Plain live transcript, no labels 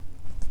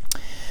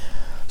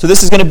So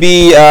this is going to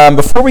be,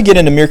 before we get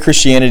into Mere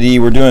Christianity,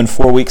 we're doing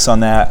 4 weeks on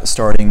that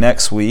starting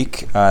next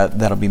week.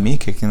 That'll be me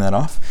kicking that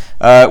off.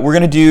 We're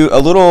going to do a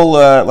little,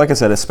 like I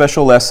said, a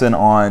special lesson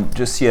on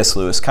just C.S.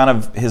 Lewis, kind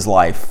of his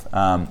life,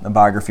 a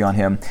biography on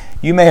him.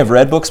 You may have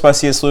read books by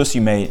C.S. Lewis.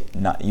 You may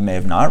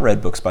have not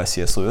read books by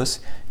C.S. Lewis.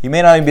 You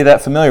may not even be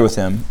that familiar with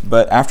him,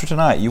 but after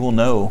tonight, you will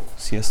know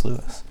C.S.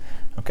 Lewis.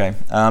 Okay.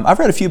 I've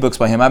read a few books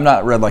by him. I've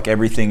not read like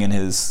everything in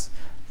his,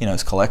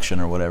 his collection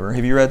or whatever.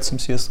 Have you read some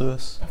C.S.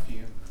 Lewis?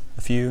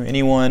 A few.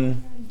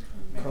 Anyone?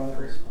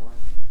 Chronicles.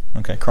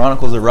 Okay,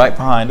 Chronicles are right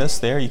behind us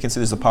there. You can see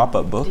there's a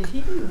pop-up book. Did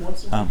he do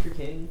Once a Future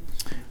King?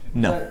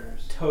 No.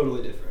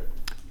 Totally different.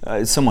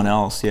 It's someone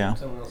else, yeah.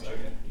 Someone else, okay.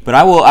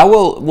 But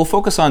we'll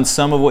focus on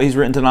some of what he's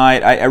written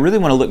tonight. I really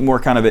want to look more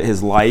kind of at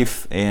his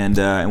life, and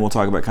we'll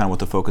talk about kind of what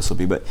the focus will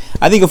be. But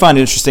I think you'll find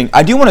it interesting.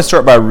 I do want to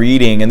start by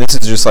reading, and this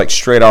is just like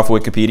straight off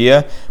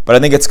Wikipedia, but I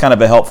think it's kind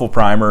of a helpful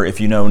primer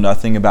if you know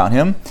nothing about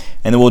him.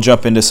 And then we'll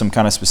jump into some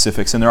kind of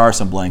specifics, and there are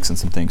some blanks and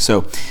some things.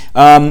 So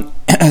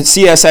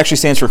CS actually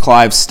stands for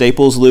Clive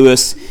Staples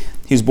Lewis.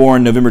 He was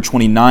born November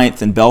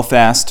 29th in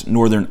Belfast,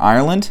 Northern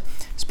Ireland.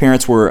 His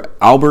parents were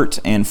Albert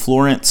and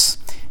Florence.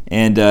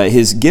 And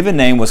his given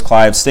name was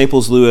Clive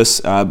Staples Lewis,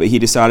 but he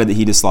decided that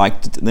he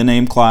disliked the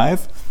name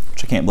Clive,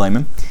 which I can't blame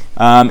him.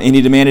 And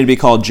he demanded to be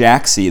called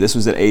Jaxie. This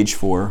was at age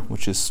 4,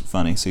 which is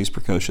funny, so he's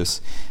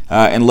precocious.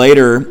 And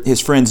later, his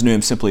friends knew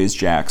him simply as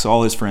Jack, so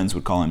all his friends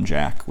would call him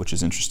Jack, which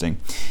is interesting.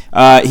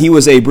 He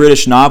was a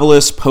British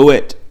novelist,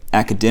 poet,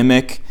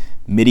 academic,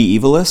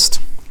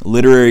 medievalist,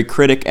 literary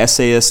critic,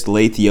 essayist,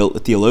 lay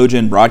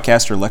theologian,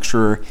 broadcaster,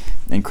 lecturer,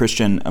 and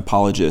Christian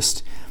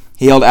apologist.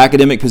 He held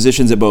academic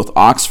positions at both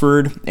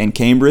Oxford and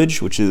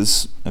Cambridge, which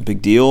is a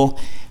big deal.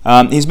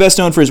 He's best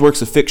known for his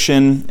works of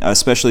fiction,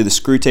 especially the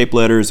Screwtape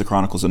Letters, the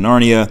Chronicles of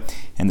Narnia,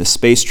 and the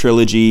Space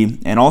Trilogy,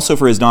 and also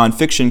for his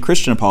non-fiction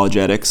Christian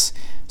apologetics,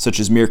 such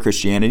as Mere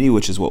Christianity,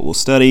 which is what we'll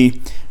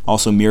study,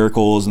 also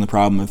Miracles and the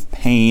Problem of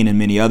Pain, and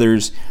many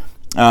others.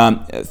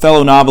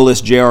 Fellow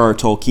novelist J.R.R.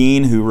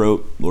 Tolkien, who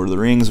wrote Lord of the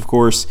Rings, of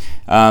course,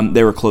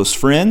 they were close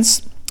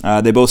friends.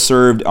 They both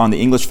served on the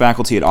English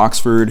faculty at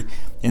Oxford,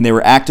 and they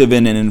were active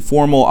in an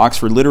informal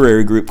Oxford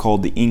literary group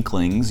called the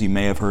Inklings. You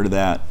may have heard of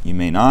that, you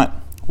may not.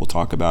 We'll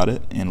talk about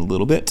it in a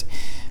little bit.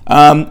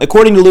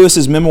 According to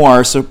Lewis's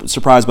memoir,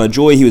 Surprised by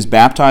Joy, he was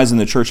baptized in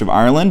the Church of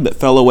Ireland, but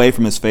fell away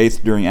from his faith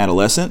during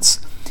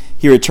adolescence.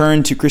 He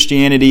returned to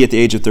Christianity at the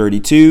age of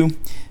 32,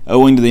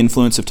 owing to the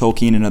influence of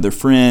Tolkien and other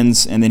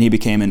friends, and then he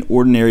became an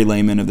ordinary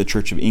layman of the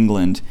Church of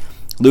England.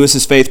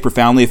 Lewis's faith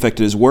profoundly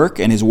affected his work,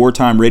 and his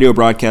wartime radio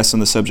broadcasts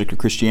on the subject of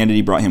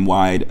Christianity brought him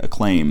wide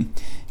acclaim.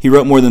 He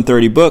wrote more than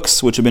 30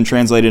 books, which have been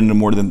translated into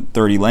more than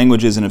 30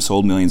 languages and have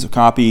sold millions of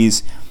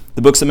copies.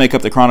 The books that make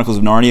up the Chronicles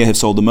of Narnia have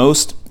sold the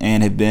most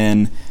and have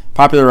been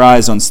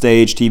popularized on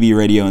stage, TV,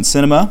 radio, and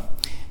cinema.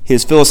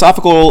 His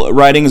philosophical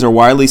writings are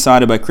widely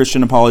cited by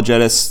Christian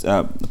apologists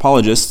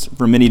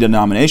from many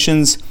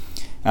denominations.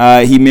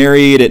 He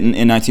married in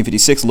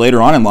 1956, later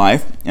on in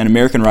life, an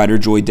American writer,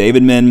 Joy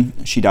Davidman.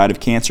 She died of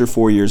cancer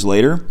 4 years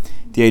later,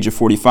 at the age of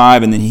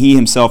 45, and then he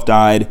himself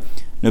died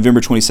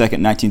November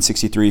 22nd,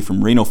 1963,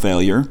 from renal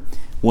failure,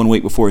 1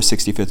 week before his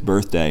 65th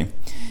birthday.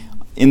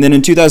 And then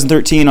in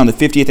 2013, on the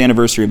 50th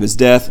anniversary of his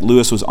death,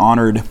 Lewis was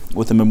honored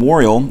with a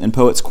memorial in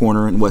Poets'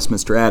 Corner in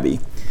Westminster Abbey.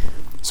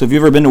 So if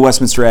you've ever been to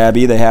Westminster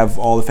Abbey, they have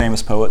all the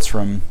famous poets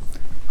from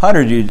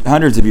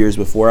hundreds of years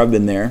before. I've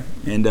been there,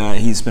 and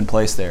he's been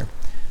placed there.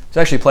 He was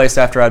actually placed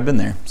after I'd been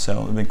there, so it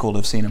would have been cool to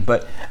have seen him.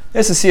 But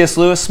this is C.S.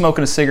 Lewis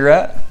smoking a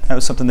cigarette. That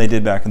was something they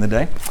did back in the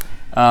day.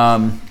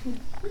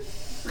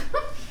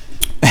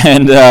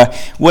 And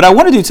what I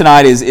want to do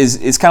tonight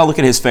is kind of look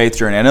at his faith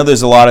journey. I know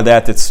there's a lot of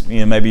that that's,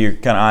 maybe your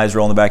kind of eyes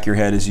roll in the back of your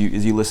head as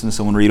you listen to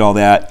someone read all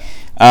that.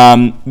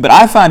 But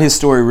I find his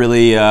story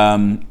really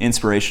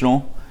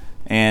inspirational,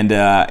 and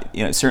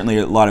certainly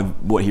a lot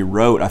of what he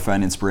wrote I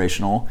find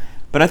inspirational.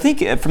 But I think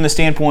from the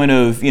standpoint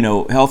of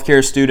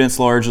healthcare students,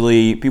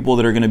 largely people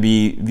that are going to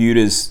be viewed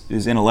as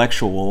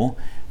intellectual,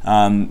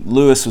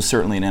 Lewis was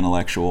certainly an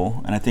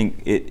intellectual, and I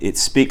think it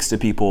speaks to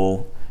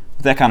people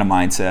with that kind of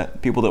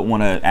mindset, people that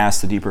want to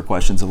ask the deeper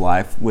questions of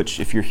life,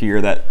 which if you're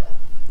here, that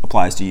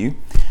applies to you.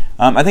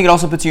 I think it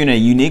also puts you in a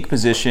unique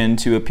position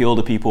to appeal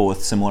to people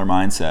with similar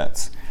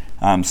mindsets.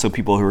 So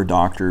people who are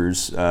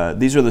doctors,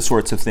 these are the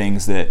sorts of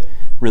things that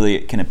really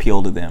can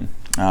appeal to them.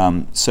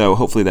 So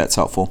hopefully that's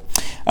helpful.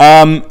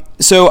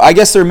 So I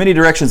guess there are many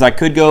directions I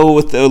could go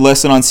with a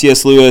lesson on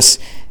C.S. Lewis,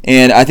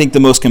 and I think the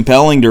most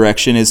compelling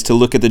direction is to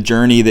look at the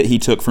journey that he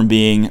took from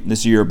being, this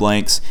is your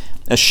blanks,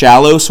 a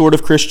shallow sort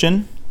of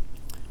Christian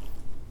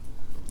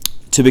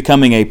to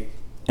becoming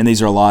and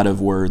these are a lot of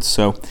words,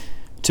 so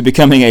to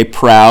becoming a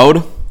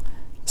proud,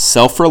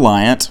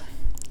 self-reliant,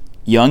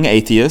 young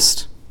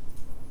atheist,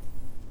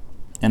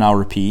 and I'll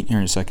repeat here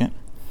in a second,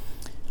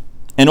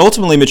 and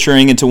ultimately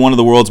maturing into one of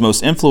the world's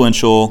most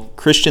influential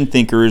Christian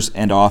thinkers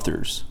and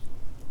authors.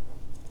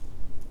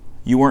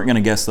 You weren't going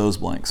to guess those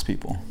blanks,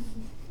 people.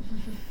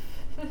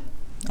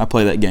 I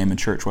play that game in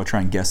church where I try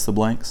and guess the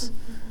blanks.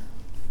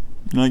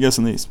 You're not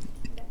guessing these.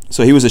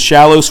 So he was a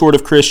shallow sort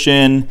of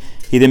Christian.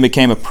 He then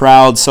became a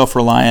proud,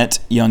 self-reliant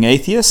young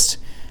atheist.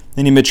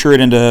 Then he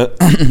matured into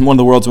one of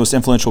the world's most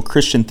influential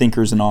Christian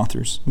thinkers and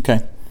authors.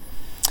 Okay.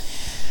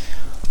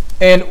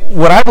 And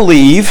what I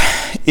believe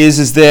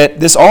is that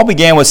this all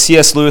began with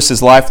C.S.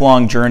 Lewis's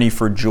lifelong journey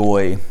for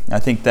joy. I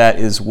think that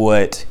is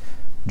what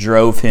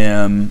drove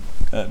him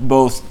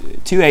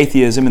both to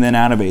atheism and then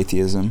out of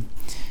atheism.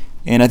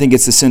 And I think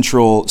it's the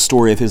central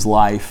story of his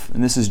life.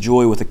 And this is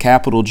joy with a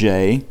capital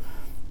J.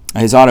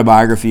 His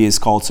autobiography is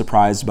called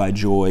Surprised by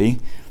Joy,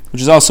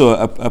 which is also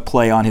a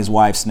play on his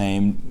wife's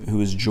name, who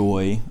is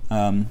Joy.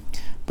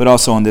 But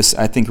also on this,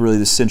 I think, really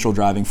the central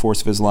driving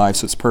force of his life,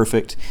 so it's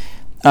perfect.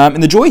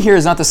 And the joy here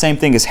is not the same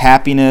thing as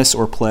happiness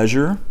or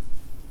pleasure.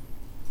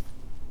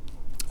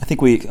 I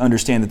think we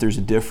understand that there's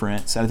a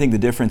difference. And I think the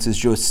difference is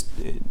just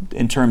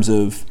in terms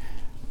of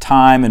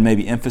time and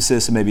maybe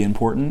emphasis and maybe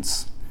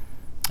importance.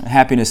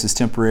 Happiness is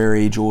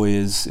temporary, joy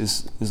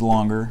is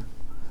longer.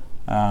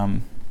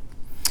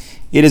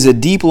 It is a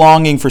deep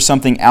longing for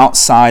something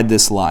outside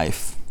this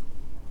life.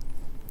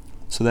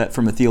 So that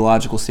from a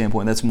theological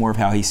standpoint, that's more of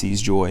how he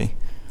sees joy.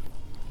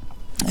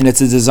 And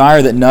it's a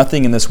desire that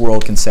nothing in this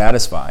world can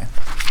satisfy.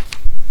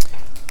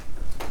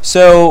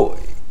 So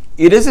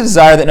it is a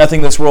desire that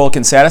nothing in this world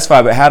can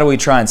satisfy, but how do we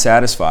try and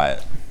satisfy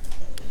it?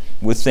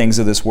 With things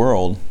of this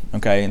world.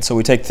 Okay, and so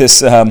we take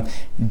this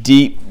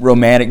deep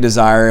romantic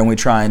desire and we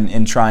try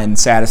and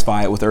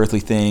satisfy it with earthly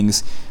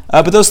things.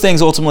 But those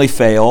things ultimately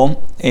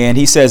fail, and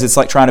he says it's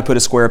like trying to put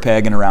a square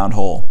peg in a round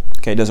hole.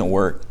 Okay, it doesn't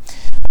work.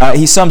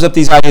 He sums up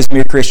these ideas of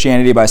mere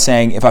Christianity by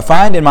saying, if I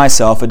find in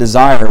myself a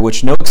desire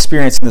which no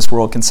experience in this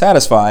world can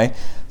satisfy,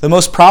 the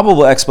most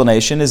probable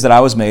explanation is that I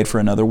was made for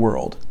another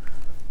world.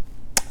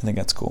 I think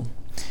that's cool.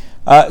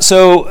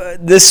 So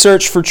this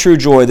search for true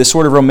joy, this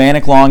sort of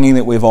romantic longing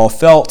that we've all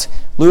felt,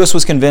 Lewis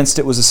was convinced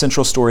it was a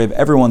central story of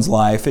everyone's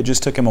life. It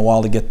just took him a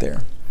while to get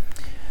there.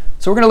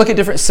 So we're going to look at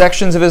different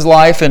sections of his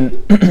life,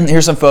 and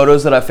here's some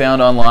photos that I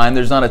found online.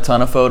 There's not a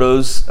ton of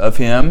photos of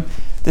him.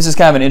 This is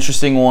kind of an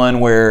interesting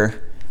one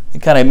where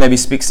it kind of maybe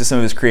speaks to some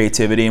of his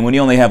creativity. And when you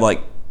only have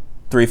like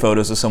 3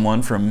 photos of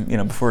someone from,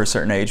 before a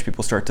certain age,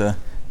 people start to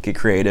get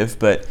creative.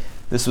 But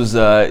this was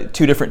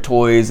 2 different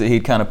toys that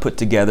he'd kind of put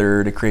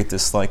together to create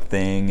this like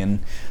thing, and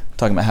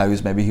talking about how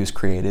he was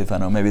creative. I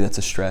don't know, maybe that's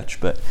a stretch,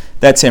 but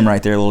that's him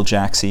right there, little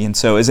Jaxie. And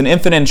so as an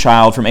infant and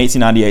child from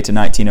 1898 to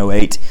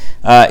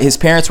 1908, his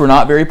parents were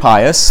not very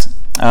pious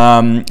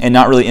and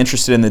not really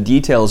interested in the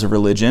details of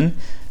religion.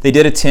 They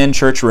did attend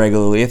church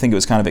regularly. I think it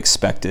was kind of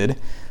expected.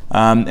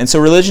 And so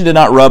religion did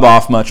not rub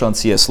off much on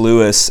C.S.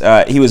 Lewis.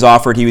 He was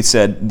offered, he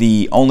said,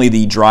 only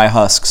the dry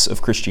husks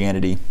of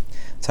Christianity.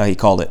 That's how he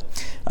called it.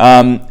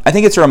 I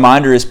think it's a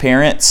reminder as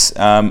parents,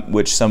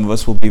 which some of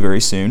us will be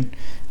very soon,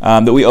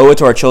 that we owe it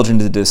to our children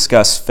to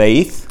discuss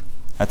faith,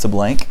 that's a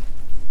blank,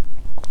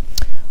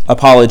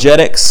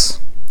 apologetics,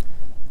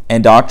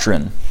 and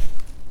doctrine.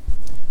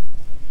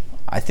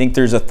 I think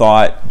there's a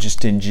thought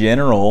just in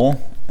general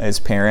as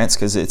parents,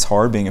 because it's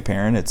hard being a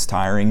parent, it's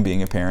tiring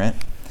being a parent,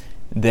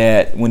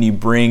 that when you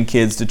bring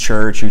kids to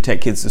church, you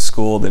take kids to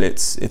school, that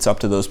it's up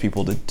to those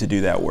people to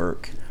do that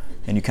work,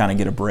 and you kind of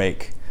get a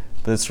break.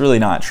 But it's really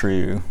not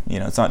true.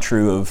 It's not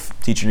true of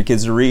teaching your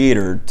kids to read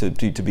or to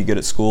be good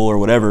at school or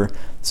whatever.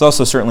 It's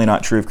also certainly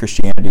not true of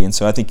Christianity. And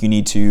so I think you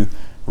need to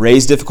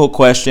raise difficult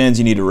questions.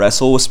 You need to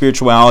wrestle with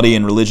spirituality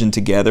and religion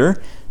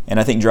together. And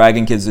I think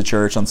dragging kids to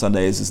church on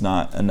Sundays is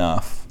not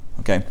enough.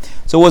 Okay,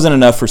 so it wasn't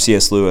enough for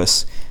C.S.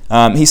 Lewis.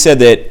 He said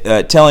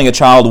that telling a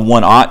child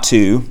one ought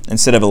to,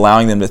 instead of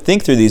allowing them to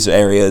think through these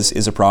areas,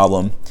 is a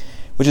problem,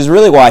 which is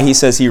really why he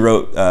says he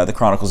wrote the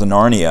Chronicles of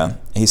Narnia.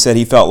 He said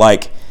he felt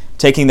like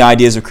taking the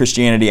ideas of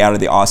Christianity out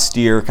of the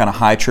austere kind of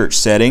high church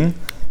setting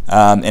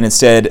and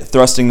instead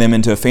thrusting them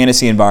into a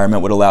fantasy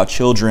environment would allow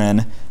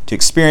children to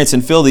experience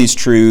and feel these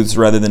truths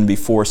rather than be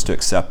forced to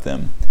accept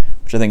them,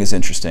 which I think is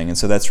interesting. And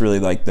so that's really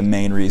like the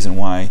main reason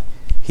why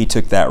he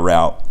took that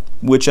route,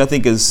 which I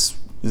think is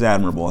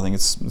admirable. I think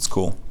it's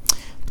cool.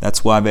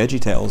 That's why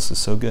VeggieTales is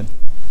so good.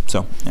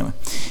 So anyway,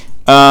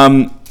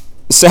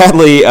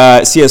 sadly,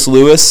 C.S.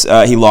 Lewis,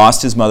 he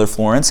lost his mother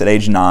Florence at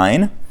age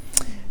 9.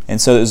 And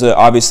so it was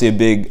obviously a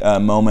big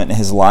moment in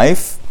his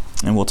life,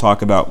 and we'll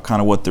talk about kind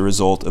of what the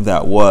result of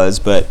that was.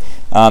 But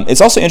it's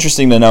also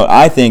interesting to note,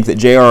 I think, that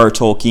J.R.R.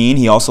 Tolkien,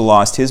 he also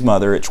lost his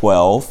mother at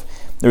 12.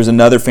 There was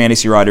another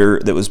fantasy writer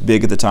that was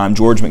big at the time,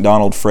 George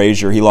MacDonald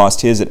Fraser. He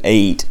lost his at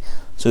 8.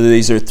 So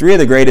these are 3 of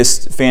the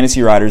greatest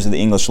fantasy writers of the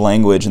English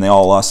language, and they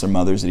all lost their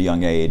mothers at a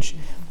young age.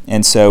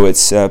 And so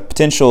it's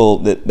potential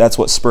that's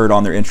what spurred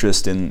on their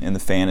interest in the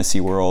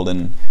fantasy world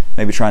and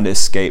maybe trying to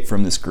escape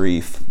from this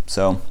grief.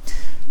 So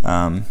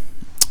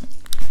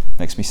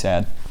makes me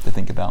sad to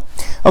think about.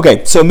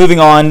 Okay, so moving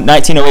on,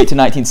 1908 to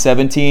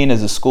 1917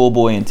 as a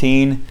schoolboy and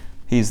teen.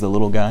 He's the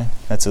little guy.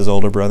 That's his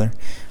older brother.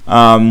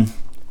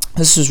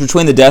 This was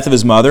between the death of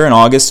his mother in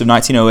August of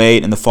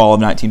 1908 and the fall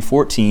of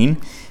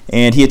 1914.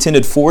 And he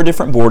attended 4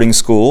 different boarding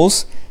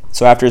schools.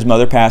 So after his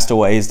mother passed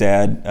away, his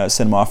dad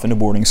sent him off into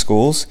boarding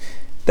schools.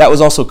 That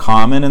was also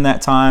common in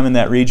that time in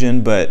that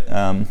region, but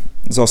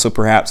it's also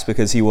perhaps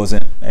because he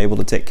wasn't able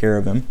to take care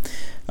of him.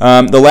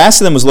 The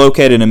last of them was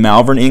located in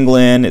Malvern,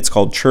 England. It's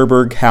called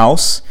Cherbourg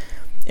House.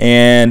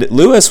 And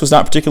Lewis was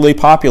not particularly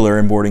popular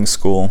in boarding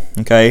school.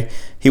 Okay,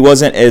 he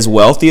wasn't as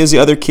wealthy as the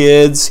other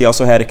kids. He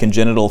also had a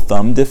congenital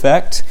thumb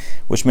defect,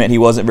 which meant he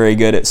wasn't very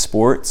good at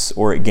sports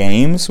or at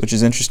games, which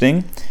is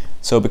interesting.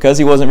 So because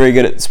he wasn't very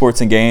good at sports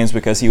and games,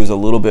 because he was a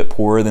little bit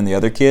poorer than the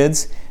other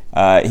kids,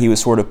 he was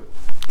sort of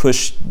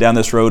pushed down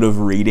this road of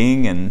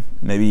reading and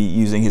maybe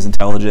using his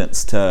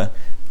intelligence to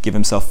give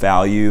himself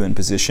value and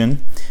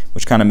position,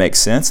 which kind of makes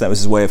sense. That was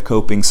his way of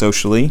coping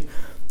socially.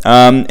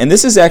 And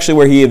this is actually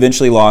where he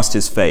eventually lost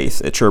his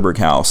faith at Cherbourg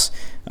House.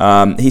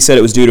 He said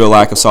it was due to a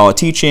lack of solid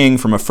teaching,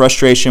 from a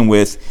frustration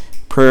with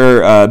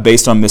prayer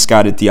based on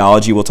misguided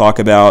theology we'll talk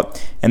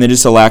about, and then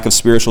just a lack of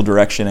spiritual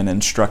direction and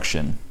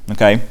instruction.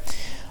 Okay,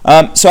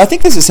 so I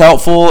think this is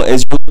helpful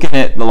as you're looking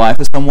at the life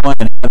of someone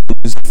and how to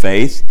lose the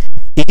faith.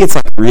 He gets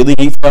really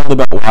detailed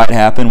about why it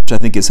happened, which I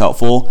think is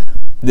helpful.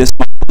 This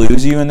might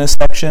lose you in this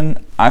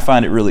section. I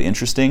find it really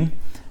interesting.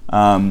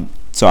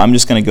 So I'm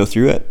just going to go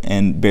through it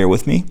and bear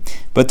with me.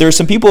 But there are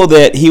some people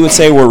that he would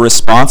say were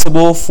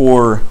responsible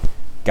for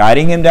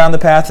guiding him down the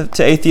path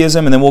to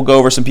atheism, and then we'll go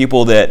over some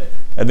people that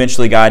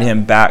eventually guide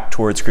him back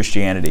towards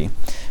Christianity.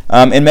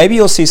 And maybe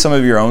you'll see some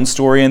of your own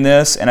story in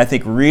this, and I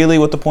think really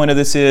what the point of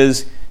this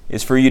is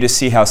for you to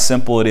see how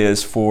simple it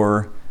is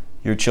for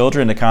your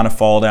children to kind of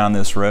fall down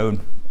this road,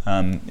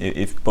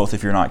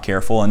 if you're not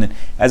careful. And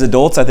as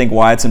adults, I think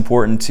why it's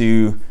important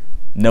to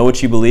know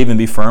what you believe and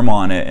be firm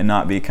on it and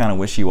not be kind of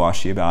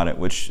wishy-washy about it,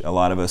 which a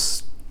lot of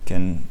us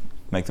can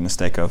make the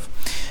mistake of.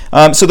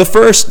 So the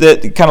first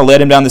that kind of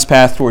led him down this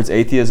path towards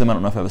atheism, I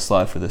don't know if I have a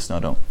slide for this, no I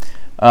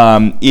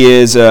don't,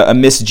 is a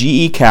Miss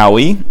G.E.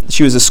 Cowie.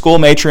 She was a school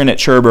matron at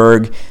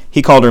Cherbourg.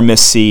 He called her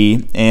Miss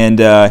C,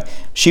 and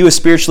she was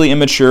spiritually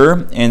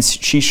immature, and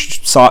she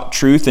sought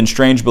truth in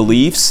strange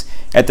beliefs.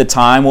 At the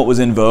time, what was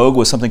in vogue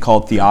was something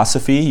called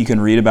theosophy. You can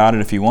read about it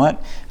if you want.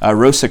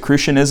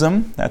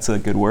 Rosicrucianism, that's a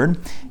good word,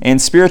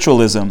 and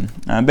spiritualism.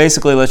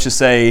 Basically, let's just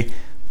say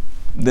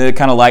the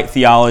kind of light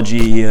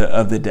theology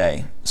of the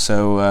day.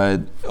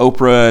 So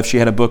Oprah, if she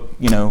had a book,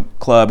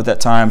 club at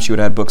that time, she would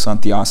have books on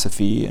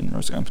theosophy. And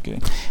I'm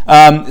kidding.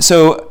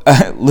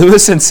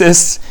 Lewis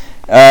insists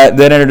that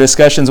in her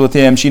discussions with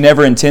him, she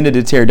never intended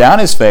to tear down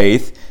his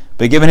faith.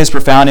 But given his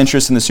profound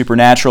interest in the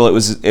supernatural, it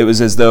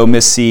was as though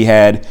Miss C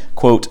had,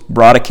 quote,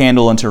 brought a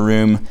candle into a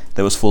room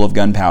that was full of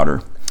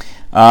gunpowder.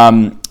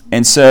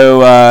 And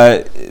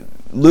so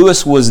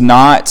Lewis was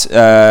not,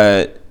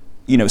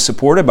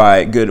 supported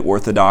by good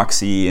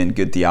orthodoxy and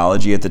good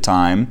theology at the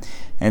time.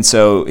 And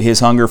so his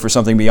hunger for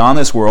something beyond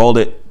this world,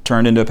 it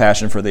turned into a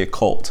passion for the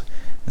occult.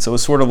 And so it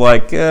was sort of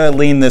like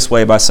leaned this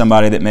way by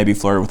somebody that maybe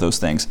flirted with those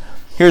things.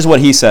 Here's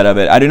what he said of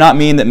it. I do not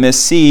mean that Miss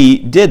C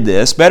did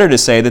this. Better to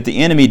say that the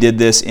enemy did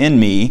this in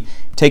me,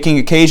 taking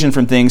occasion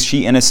from things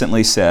she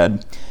innocently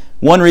said.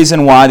 One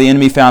reason why the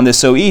enemy found this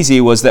so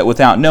easy was that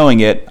without knowing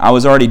it, I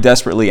was already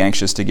desperately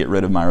anxious to get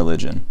rid of my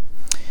religion.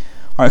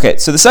 Okay,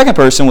 so the second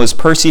person was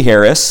Percy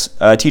Harris,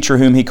 a teacher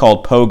whom he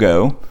called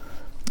Pogo.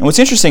 And what's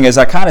interesting is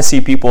I kind of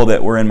see people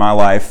that were in my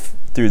life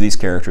through these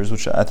characters,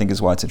 which I think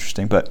is why it's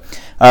interesting. But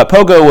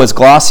Pogo was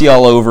glossy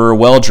all over,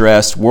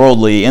 well-dressed,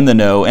 worldly, in the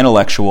know,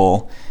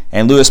 intellectual.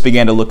 And Lewis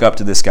began to look up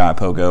to this guy,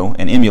 Pogo,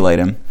 and emulate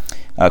him.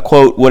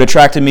 Quote, what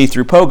attracted me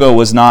through Pogo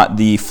was not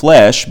the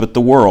flesh, but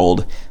the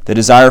world, the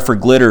desire for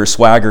glitter,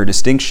 swagger,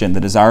 distinction,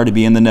 the desire to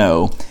be in the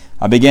know.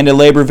 I began to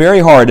labor very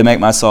hard to make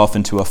myself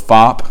into a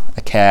fop,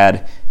 a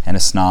cad, and a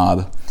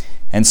snob.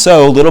 And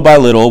so, little by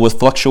little, with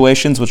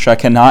fluctuations which I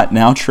cannot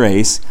now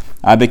trace,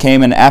 I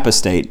became an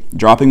apostate,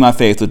 dropping my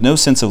faith with no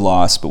sense of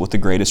loss, but with the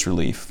greatest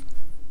relief.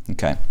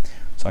 Okay.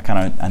 So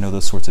I know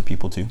those sorts of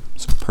people too.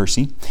 So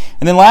Percy.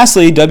 And then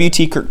lastly,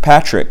 W.T.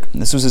 Kirkpatrick.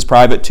 This was his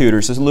private tutor.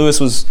 So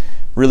Lewis was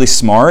really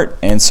smart,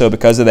 and so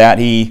because of that,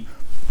 he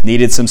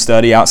needed some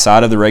study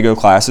outside of the regular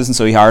classes, and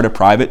so he hired a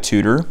private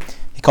tutor.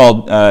 He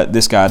called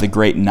this guy the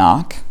Great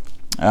Knock.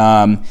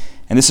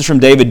 And this is from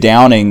David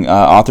Downing,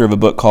 author of a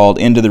book called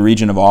Into the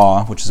Region of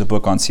Awe, which is a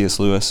book on C.S.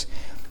 Lewis.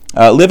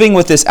 Living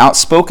with this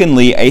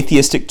outspokenly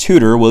atheistic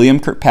tutor, William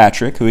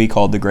Kirkpatrick, who he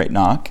called the Great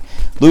Knock,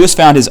 Lewis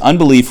found his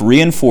unbelief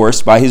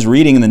reinforced by his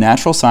reading in the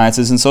natural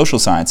sciences and social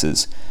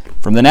sciences.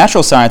 From the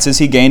natural sciences,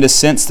 he gained a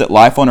sense that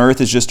life on earth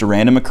is just a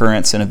random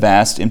occurrence in a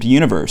vast, empty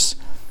universe.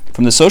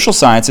 From the social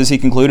sciences, he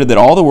concluded that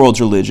all the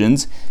world's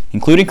religions,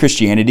 including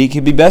Christianity,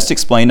 could be best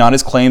explained not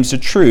as claims to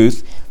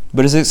truth,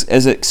 but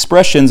as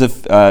expressions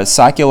of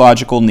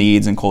psychological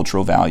needs and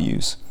cultural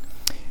values.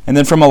 And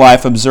then from A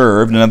Life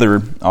Observed,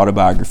 another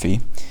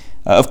autobiography,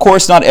 Of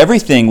course, not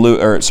everything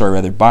Lewis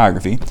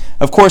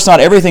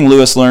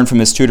learned from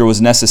his tutor was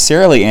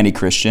necessarily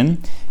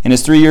anti-Christian. In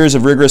his 3 years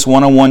of rigorous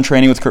one-on-one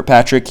training with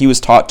Kirkpatrick, he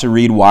was taught to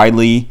read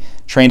widely,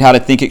 trained how to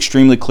think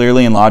extremely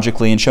clearly and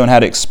logically, and shown how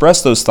to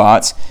express those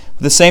thoughts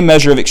with the same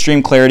measure of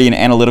extreme clarity and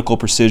analytical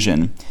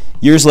precision.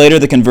 Years later,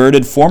 the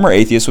converted former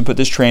atheist would put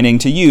this training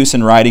to use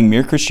in writing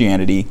Mere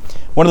Christianity,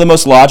 one of the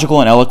most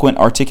logical and eloquent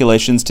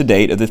articulations to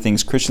date of the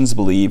things Christians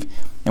believe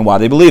and why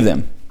they believe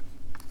them.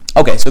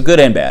 Okay, so good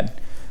and bad.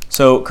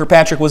 So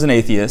Kirkpatrick was an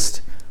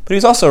atheist, but he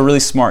was also a really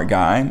smart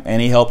guy,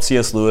 and he helped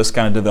C.S. Lewis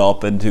kind of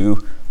develop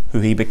into who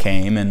he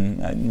became,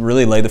 and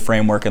really laid the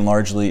framework in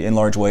large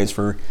ways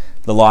for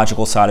the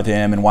logical side of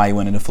him and why he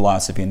went into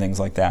philosophy and things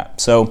like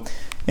that. So,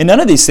 and none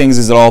of these things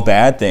is at all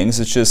bad things.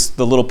 It's just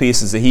the little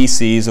pieces that he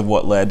sees of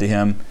what led to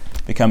him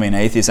becoming an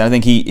atheist. I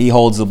think he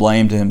holds the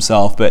blame to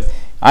himself, but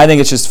I think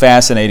it's just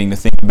fascinating to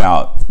think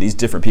about these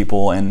different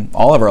people in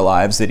all of our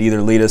lives that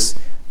either lead us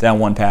down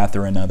one path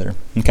or another.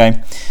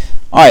 Okay?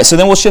 All right, so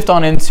then we'll shift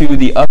on into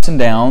the ups and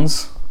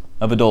downs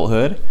of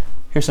adulthood.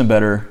 Here's some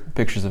better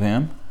pictures of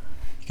him.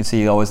 You can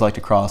see he always liked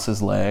to cross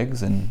his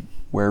legs and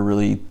wear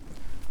really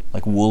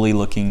like woolly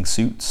looking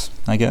suits,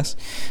 I guess.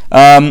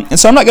 And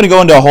so I'm not going to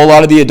go into a whole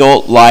lot of the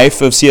adult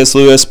life of C.S.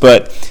 Lewis,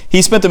 but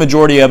he spent the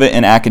majority of it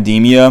in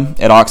academia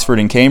at Oxford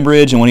and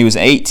Cambridge. And when he was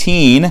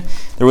 18,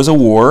 there was a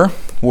war,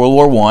 World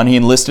War I. He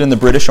enlisted in the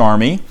British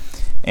Army,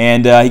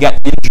 and he got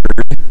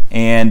injured,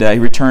 and he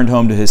returned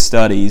home to his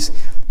studies.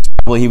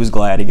 Probably he was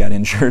glad he got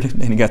injured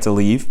and he got to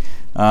leave.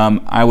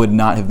 I would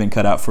not have been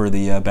cut out for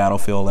the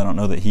battlefield. I don't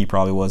know that he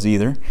probably was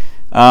either.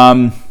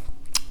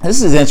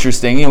 This is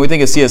interesting. You know, we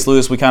think of C.S.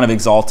 Lewis, we kind of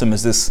exalt him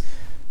as this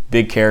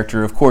big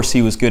character. Of course,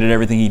 he was good at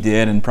everything he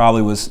did and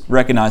probably was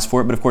recognized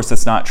for it, but of course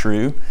that's not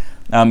true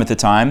at the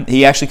time.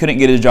 He actually couldn't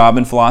get a job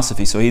in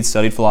philosophy, so he'd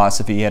studied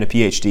philosophy, he had a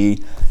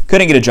PhD,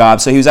 couldn't get a job,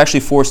 so he was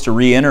actually forced to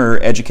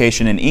re-enter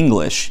education in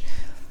English.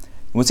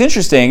 What's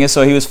interesting is,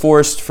 so he was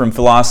forced from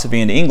philosophy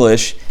into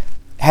English.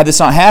 Had this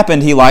not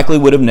happened, he likely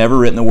would have never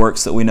written the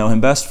works that we know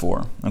him best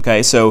for.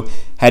 Okay, so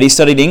had he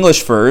studied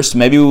English first,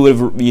 maybe we would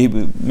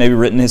have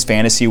written his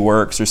fantasy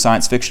works or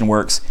science fiction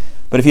works.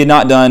 But if he had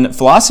not done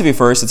philosophy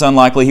first, it's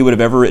unlikely he would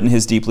have ever written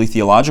his deeply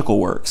theological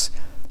works.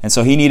 And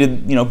so he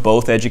needed,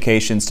 both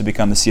educations to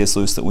become the C.S.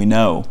 Lewis that we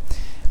know.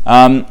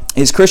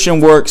 His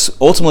Christian works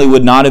ultimately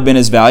would not have been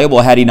as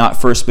valuable had he not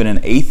first been an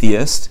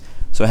atheist.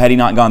 So had he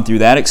not gone through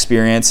that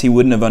experience, he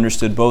wouldn't have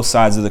understood both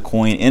sides of the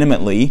coin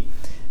intimately.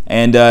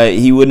 And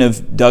he wouldn't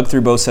have dug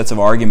through both sets of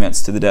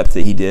arguments to the depth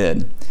that he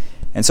did.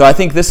 And so I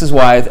think this is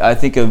why I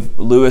think of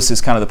Lewis as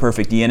kind of the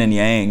perfect yin and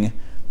yang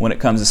when it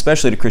comes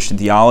especially to Christian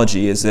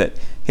theology, is that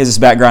he has his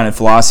background in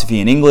philosophy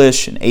and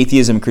English and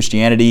atheism and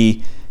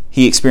Christianity.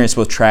 He experienced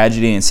both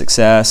tragedy and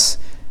success.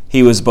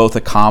 He was both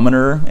a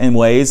commoner in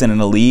ways and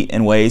an elite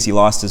in ways. He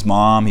lost his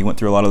mom. He went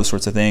through a lot of those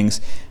sorts of things.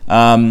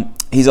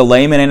 He's a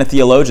layman and a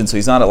theologian, so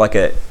he's not like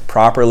a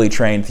properly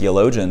trained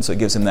theologian, so it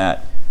gives him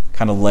that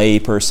kind of lay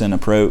person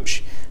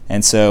approach.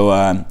 And so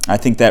I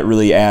think that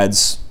really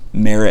adds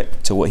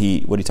merit to what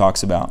he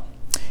talks about.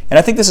 And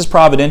I think this is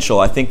providential.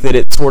 I think that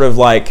it's sort of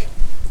like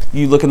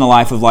you look in the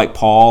life of like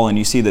Paul and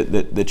you see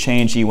that the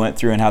change he went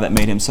through and how that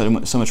made him so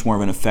much more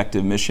of an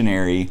effective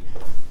missionary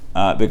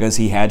because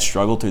he had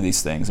struggled through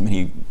these things. I mean,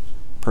 he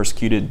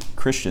persecuted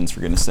Christians, for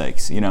goodness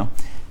sakes,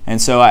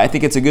 And so I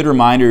think it's a good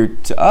reminder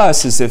to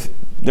us is if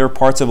there are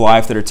parts of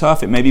life that are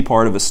tough, it may be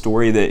part of a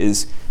story that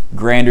is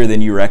grander than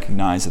you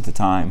recognize at the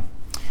time.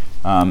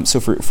 So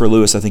for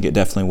Lewis, I think it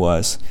definitely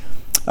was.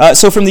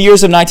 So from the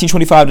years of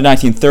 1925 to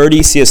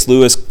 1930, C.S.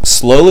 Lewis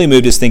slowly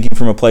moved his thinking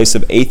from a place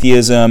of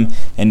atheism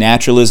and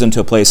naturalism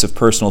to a place of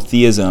personal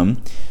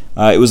theism.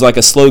 It was like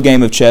a slow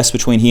game of chess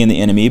between he and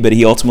the enemy, but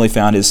he ultimately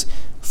found his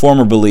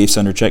former beliefs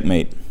under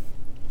checkmate.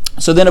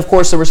 So then, of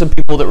course, there were some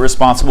people that were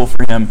responsible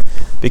for him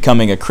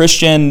becoming a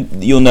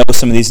Christian. You'll know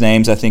some of these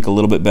names, I think, a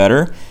little bit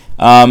better.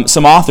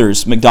 Some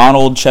authors: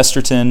 MacDonald,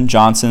 Chesterton,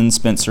 Johnson,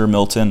 Spencer,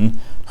 Milton,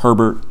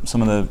 Herbert,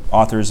 some of the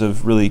authors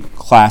of really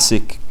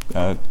classic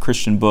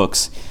Christian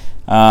books.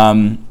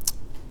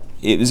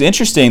 It was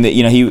interesting that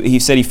he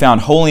said he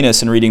found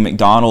holiness in reading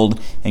MacDonald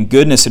and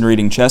goodness in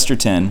reading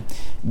Chesterton,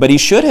 but he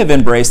should have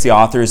embraced the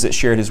authors that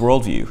shared his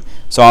worldview.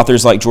 So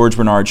authors like George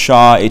Bernard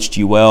Shaw,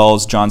 H.G.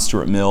 Wells, John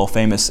Stuart Mill,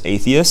 famous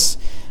atheists.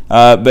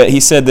 But he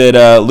said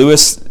that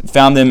Lewis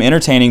found them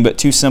entertaining but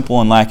too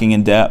simple and lacking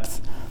in depth.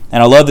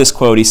 And I love this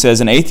quote. He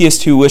says, "An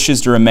atheist who wishes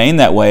to remain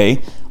that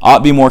way ought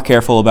to be more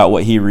careful about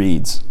what he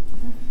reads."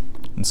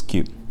 That's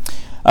cute.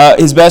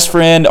 His best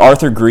friend,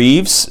 Arthur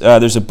Greaves,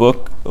 there's a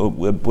book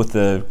with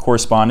the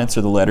correspondence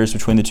or the letters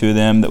between the two of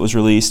them that was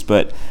released.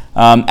 But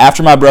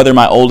after my brother,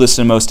 my oldest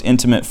and most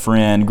intimate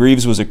friend,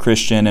 Greaves was a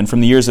Christian. And from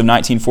the years of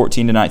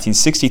 1914 to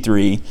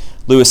 1963,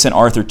 Lewis sent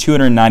Arthur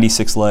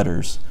 296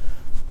 letters.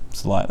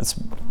 It's a lot. That's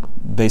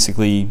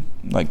basically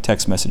like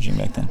text messaging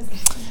back then.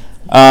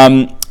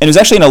 And it was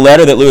actually in a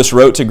letter that Lewis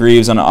wrote to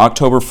Greaves on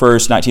October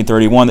 1st,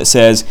 1931 that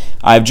says,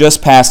 "I have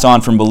just passed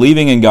on from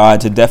believing in God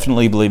to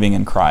definitely believing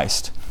in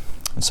Christ."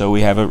 And so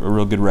we have a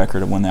real good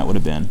record of when that would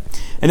have been.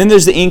 And then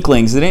there's the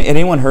Inklings. Had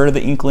anyone heard of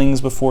the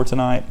Inklings before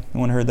tonight?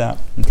 Anyone heard that?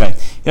 Okay.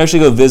 You actually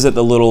go visit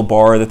the little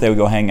bar that they would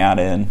go hang out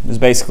in. It was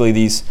basically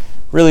these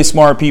really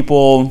smart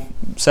people,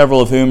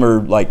 several of whom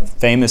are like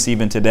famous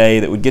even today,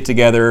 that would get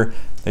together,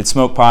 they'd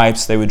smoke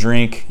pipes, they would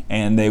drink,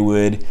 and they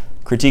would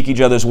critique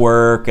each other's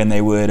work, and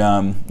they would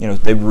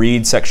they'd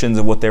read sections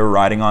of what they were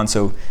writing on.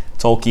 So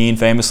Tolkien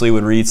famously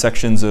would read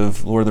sections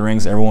of Lord of the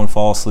Rings, everyone would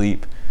fall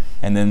asleep,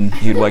 and then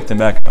he'd wake them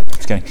back up.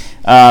 Just kidding.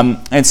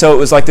 And so it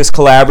was like this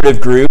collaborative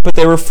group, but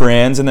they were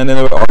friends, and then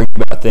they would argue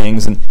about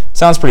things. And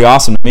Sounds pretty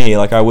awesome to me.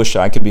 Like, I wish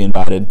I could be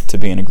invited to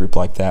be in a group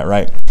like that,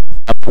 right?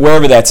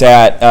 Wherever that's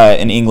at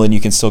in England, you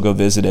can still go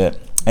visit it.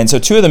 And so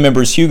two of the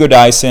members, Hugo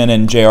Dyson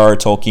and J.R.R.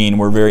 Tolkien,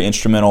 were very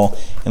instrumental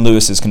in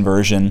Lewis's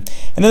conversion.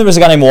 And then there was a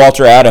guy named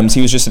Walter Adams.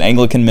 He was just an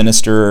Anglican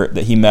minister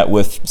that he met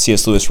with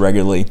C.S. Lewis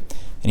regularly,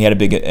 and he had a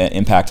big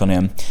impact on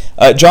him.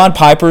 John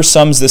Piper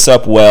sums this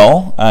up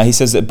well. He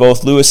says that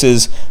both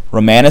Lewis's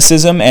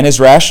romanticism and his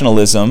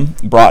rationalism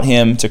brought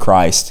him to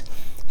Christ.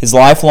 His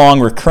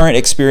lifelong recurrent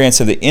experience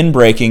of the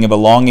inbreaking of a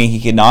longing he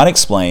could not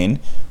explain,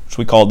 which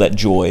we called that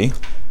joy,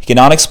 he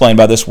cannot explain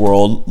by this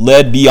world,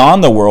 led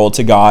beyond the world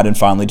to God and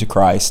finally to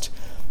Christ.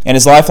 And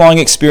his lifelong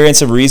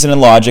experience of reason and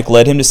logic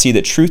led him to see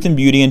that truth and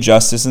beauty and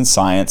justice and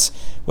science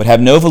would have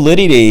no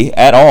validity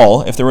at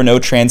all if there were no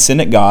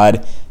transcendent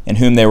God in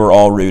whom they were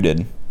all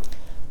rooted.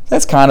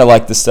 That's kind of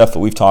like the stuff that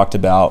we've talked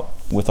about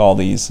with all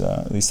these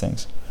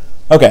things.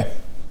 Okay,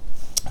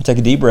 I'll take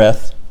a deep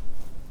breath.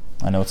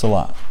 I know it's a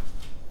lot.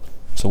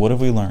 So what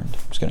have we learned?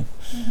 Just kidding.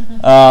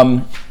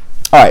 All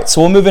right, so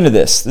we'll move into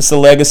this. This is the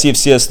Legacy of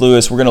C.S.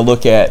 Lewis. We're going to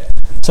look at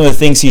some of the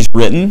things he's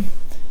written.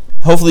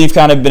 Hopefully you've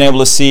kind of been able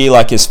to see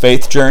like his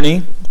faith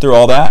journey through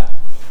all that,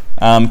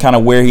 kind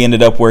of where he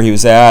ended up, where he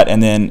was at,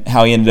 and then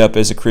how he ended up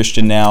as a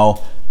Christian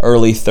now,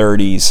 early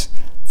 30s.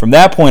 From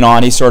that point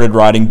on, he started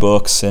writing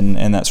books and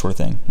that sort of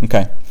thing.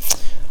 Okay.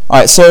 All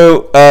right,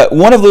 so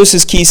one of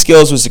Lewis's key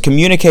skills was to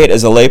communicate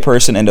as a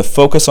layperson and to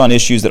focus on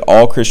issues that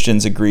all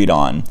Christians agreed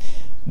on.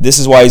 This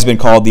is why he's been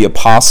called the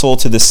apostle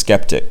to the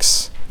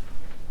skeptics.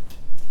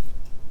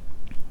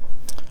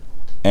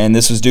 And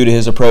this was due to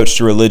his approach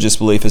to religious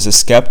belief as a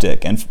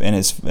skeptic and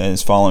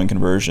his following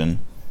conversion.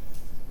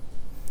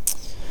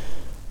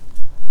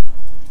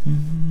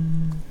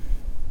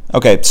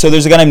 Okay, so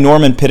there's a guy named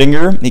Norman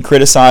Pittinger. He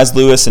criticized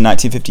Lewis in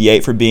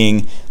 1958 for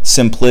being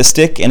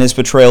simplistic in his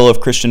portrayal of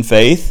Christian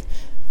faith,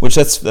 which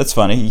that's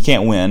funny. You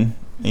can't win.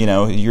 You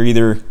know, you're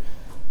either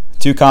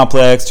too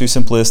complex, too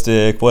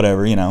simplistic,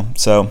 whatever, you know.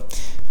 So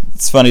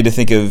it's funny to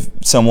think of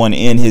someone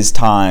in his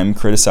time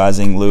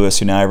criticizing Lewis,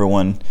 who now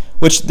everyone,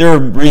 which there are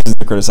reasons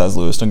to criticize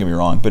Lewis, don't get me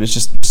wrong, but it's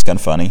just kind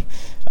of funny.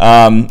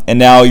 And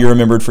now you're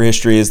remembered for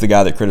history as the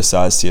guy that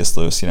criticized C.S.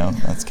 Lewis, you know,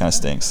 that kind of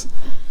stinks.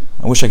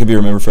 I wish I could be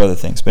remembered for other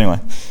things, but anyway.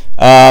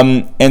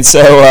 And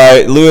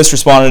so Lewis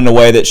responded in a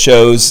way that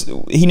shows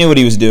he knew what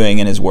he was doing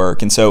in his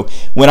work. And so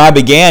when I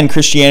began,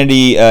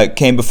 Christianity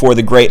came before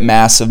the great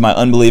mass of my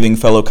unbelieving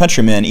fellow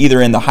countrymen,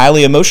 either in the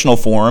highly emotional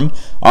form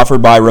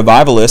offered by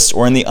revivalists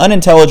or in the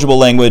unintelligible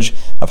language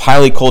of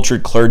highly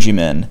cultured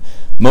clergymen.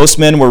 Most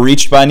men were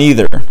reached by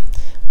neither.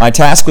 My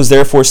task was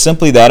therefore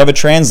simply that of a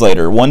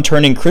translator, one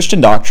turning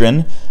Christian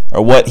doctrine,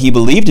 or what he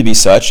believed to be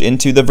such,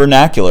 into the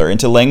vernacular,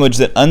 into language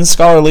that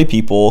unscholarly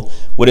people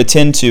would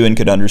attend to and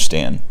could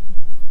understand.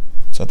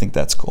 So I think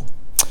that's cool.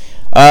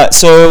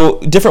 So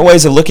different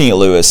ways of looking at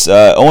Lewis.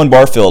 Owen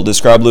Barfield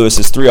described Lewis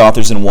as three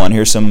authors in one.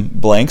 Here's some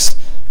blanks.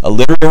 A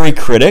literary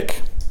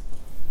critic.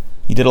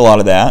 He did a lot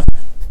of that,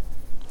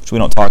 which we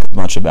don't talk as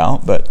much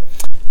about, but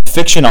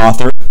fiction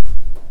author.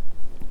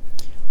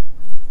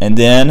 And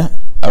then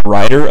a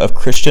writer of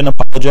Christian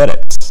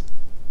apologetics.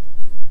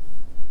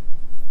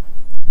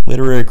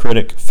 Literary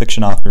critic,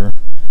 fiction author,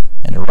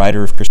 and a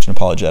writer of Christian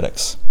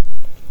apologetics.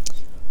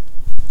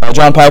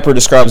 John Piper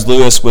describes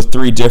Lewis with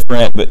three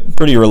different but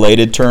pretty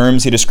related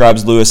terms. He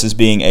describes Lewis as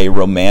being a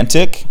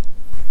romantic,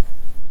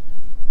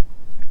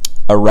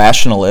 a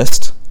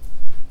rationalist,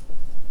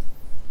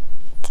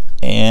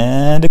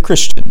 and a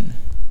Christian.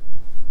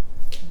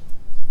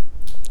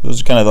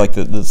 Those are kind of like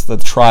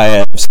the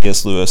triad of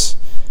C.S. Lewis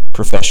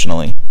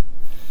professionally.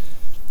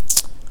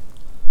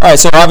 All right,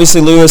 so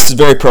obviously Lewis is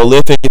very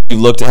prolific. If you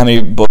looked at how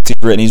many books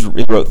he's written,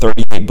 he wrote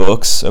 38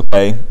 books,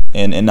 okay,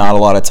 in not a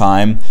lot of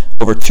time.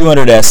 Over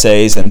 200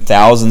 essays and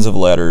thousands of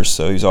letters,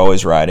 so he's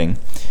always writing.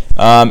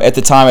 At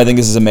the time, I think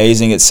this is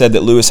amazing, it said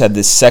that Lewis had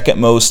the second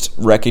most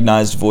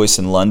recognized voice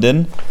in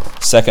London,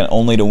 second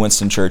only to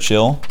Winston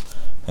Churchill.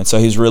 And so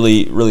he's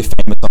really, really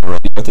famous on the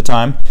radio at the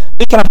time.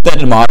 You kind of put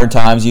that in modern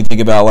times, you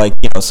think about like,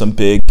 you know, some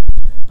big,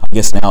 I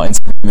guess now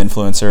Instagram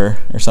influencer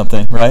or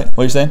something, right?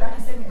 What are you saying?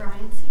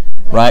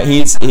 Right, he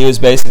was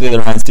basically the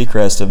Ryan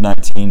Seacrest of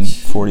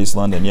 1940s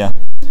London. Yeah,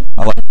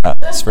 I like that.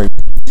 It's very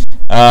good.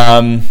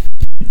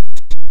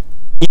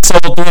 He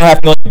sold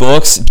 3.5 million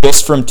books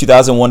just from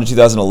 2001 to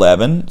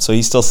 2011, so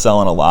he's still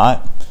selling a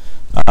lot.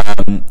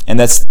 And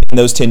that's in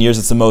those 10 years,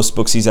 it's the most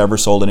books he's ever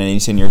sold in any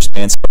 10-year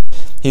span. So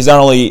he's not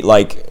only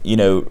like, you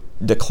know,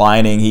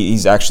 declining,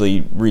 he's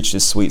actually reached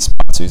his sweet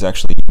spot, so he's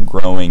actually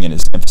growing in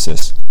his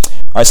emphasis.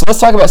 All right, so let's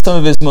talk about some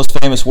of his most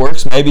famous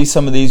works. Maybe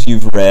some of these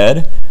you've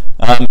read.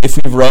 If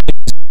you've read,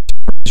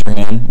 raise your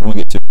hand when we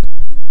get to it.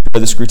 You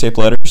read the Screw Tape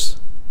Letters?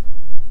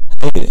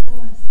 Hey,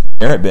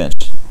 merit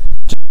bench.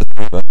 Just the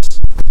three of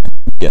us.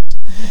 Yes.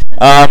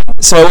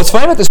 So what's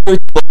funny about the Screw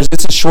Tape Letters,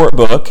 it's a short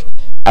book.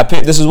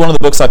 This is one of the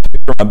books I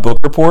picked for my book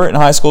report in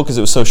high school because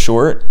it was so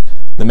short.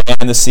 The Man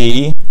and the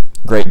Sea,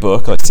 great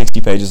book, like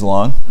 60 pages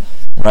long,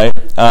 right?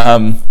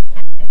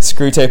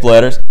 Screw Tape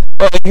Letters.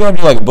 Well, if you want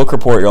to do like a book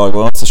report, you're like,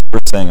 well, what's the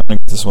shortest thing? I'm going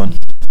to get this one.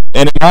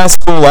 And in my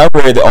school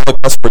library, all the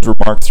cuss words were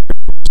marked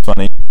through.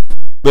 funny.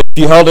 But if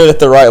you held it at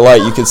the right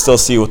light, you could still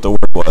see what the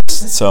word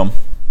was. So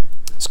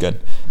it's good.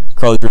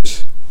 Carly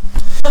Drews.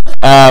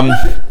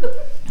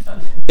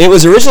 It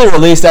was originally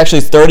released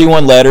actually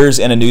 31 letters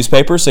in a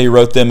newspaper, so he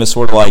wrote them as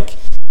sort of like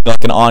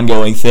an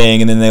ongoing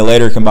thing, and then they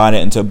later combined it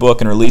into a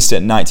book and released it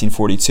in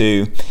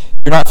 1942. If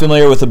you're not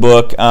familiar with the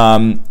book,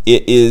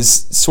 it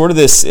is sort of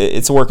this,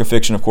 it's a work of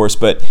fiction, of course,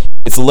 but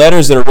it's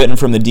letters that are written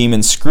from the demon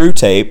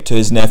Screwtape to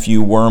his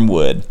nephew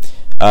Wormwood,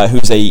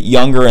 who's a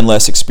younger and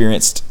less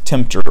experienced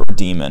tempter or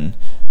demon.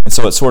 And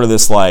so it's sort of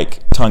this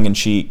like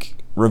tongue-in-cheek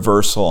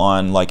reversal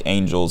on like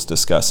angels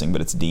discussing,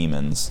 but it's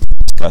demons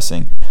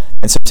discussing.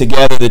 And so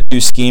together the two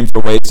scheme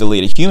for ways to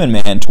lead a human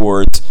man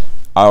towards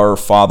our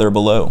Father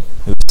below,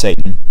 who is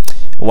Satan,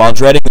 while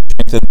dreading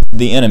the strength of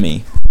the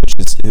enemy, which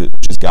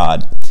is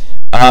God.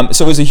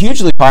 So it was a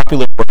hugely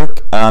popular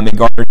work. It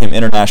garnered him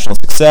international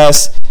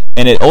success,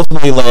 and it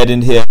ultimately led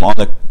into him on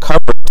the cover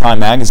of Time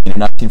magazine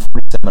in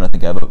 1947. I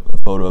think I have a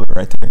photo of it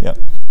right there. Yep,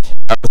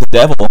 with the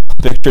devil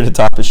pictured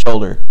atop his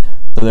shoulder.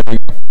 So there we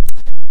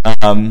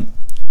go.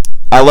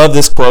 I love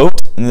this quote,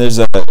 and there's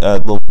a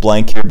little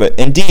blank here, but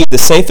indeed, the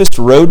safest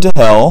road to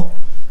hell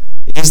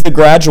is the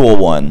gradual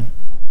one,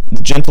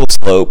 the gentle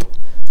slope,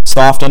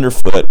 soft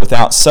underfoot,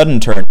 without sudden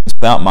turnings,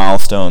 without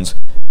milestones,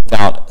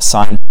 without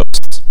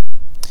signposts.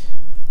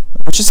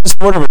 Which is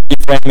sort of a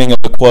reframing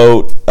of the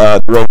quote,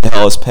 the road to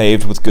hell is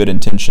paved with good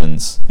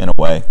intentions, in a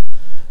way.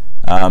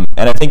 And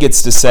I think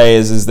it's to say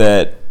is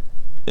that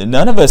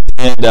none of us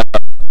end up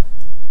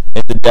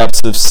in the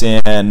depths of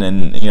sin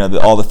and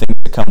all the things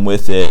that come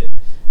with it,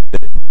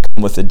 that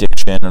come with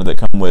addiction or that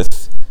come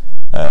with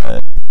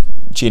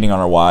cheating on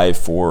our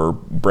wife or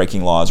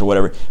breaking laws or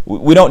whatever.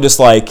 We don't just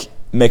like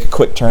make a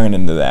quick turn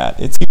into that.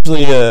 It's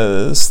usually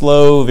a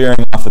slow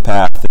veering off the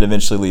path that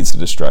eventually leads to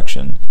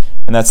destruction.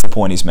 And that's the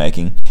point he's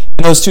making.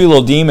 And those two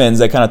little demons,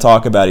 they kind of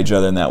talk about each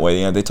other in that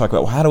way. They talk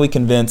about, well, how do we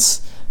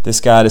convince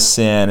this guy to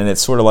sin? And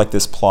it's sort of like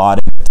this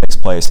plotting that takes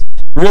place.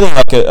 Really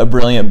like a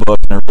brilliant book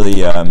and a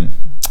really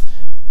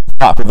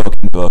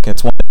thought-provoking book.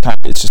 It's one that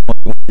it's just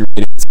when you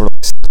read it, it sort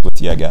of sticks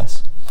with you, I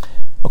guess.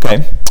 Okay.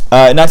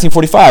 In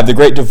 1945, The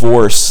Great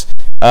Divorce.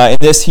 In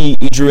this, he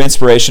drew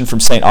inspiration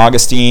from St.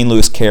 Augustine,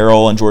 Lewis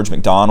Carroll, and George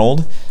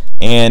MacDonald.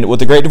 And what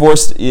The Great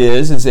Divorce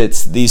is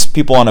it's these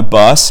people on a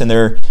bus, and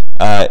they're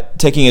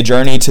taking a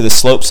journey to the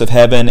slopes of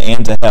heaven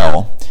and to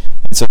hell.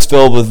 And so it's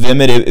filled with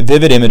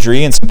vivid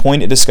imagery and some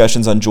poignant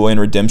discussions on joy and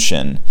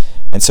redemption.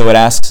 And so it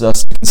asks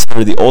us to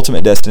consider the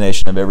ultimate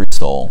destination of every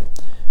soul.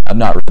 I've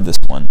not read this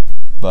one,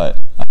 but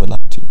I would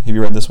like to. Have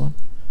you read this one?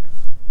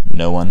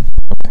 No one?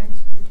 Okay.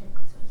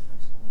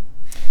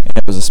 And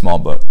it was a small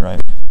book,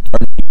 right?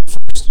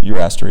 You were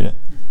asked to read it.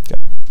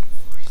 Okay.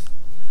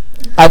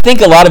 I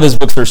think a lot of his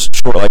books are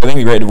short. Like I think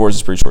The Great Divorce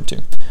is pretty short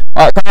too.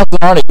 All right,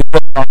 Chronicles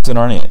of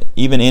Narnia.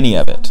 Even any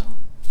of it.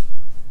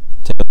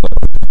 Take a look.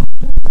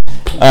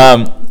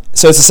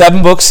 So it's a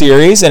 7-book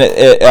series, and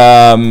it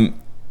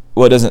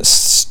doesn't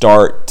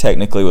start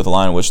technically with The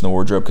Lion, Witch, and the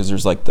Wardrobe because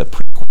there's like the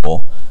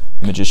prequel,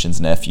 The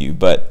Magician's Nephew,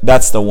 but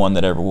that's the one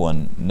that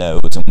everyone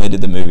knows. And when they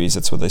did the movies,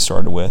 that's what they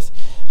started with.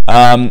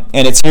 And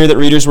it's here that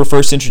readers were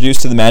first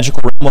introduced to the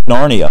magical realm of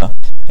Narnia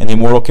and the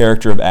immortal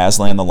character of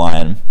Aslan the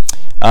Lion.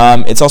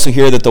 It's also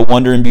here that the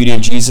wonder and beauty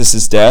of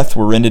Jesus' death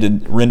were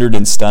rendered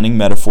in stunning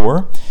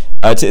metaphor.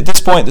 At this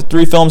point, the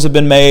 3 films have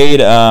been made.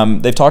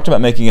 They've talked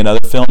about making another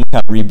film,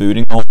 kind of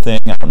rebooting the whole thing.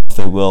 I don't know if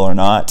they will or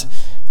not.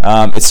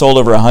 It's sold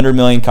over 100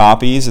 million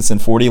copies. It's in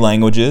 40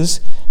 languages.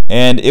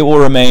 And it will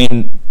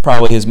remain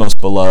probably his most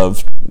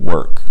beloved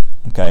work.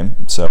 Okay,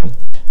 so I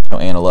know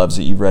Anna loves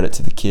it. You've read it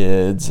to the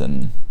kids,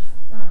 and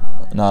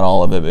not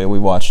all of it, but we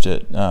watched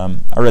it. I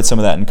read some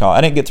of that in college.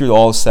 I didn't get through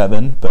all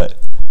 7, but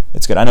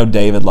it's good. I know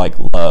David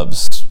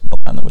loves The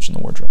Lion, the Witch, and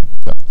the Wardrobe.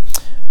 So.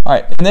 All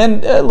right, and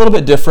then a little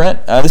bit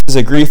different. This is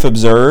A Grief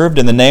Observed,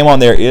 and the name on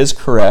there is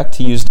correct.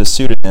 He used a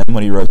pseudonym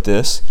when he wrote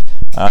this.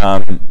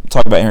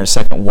 Talk about here in a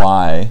second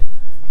why.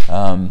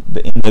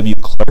 But N.W.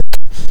 Clark.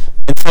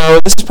 And so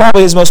this is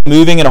probably his most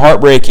moving and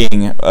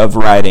heartbreaking of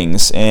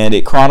writings, and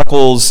it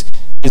chronicles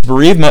his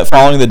bereavement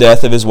following the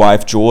death of his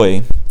wife,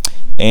 Joy.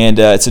 And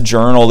it's a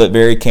journal that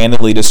very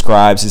candidly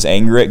describes his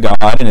anger at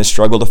God and his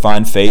struggle to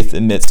find faith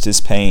amidst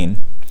his pain.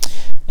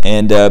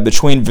 And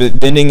between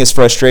venting his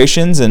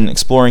frustrations and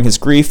exploring his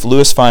grief,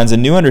 Lewis finds a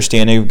new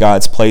understanding of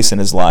God's place in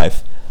his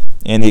life.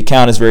 And the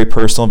account is very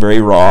personal, very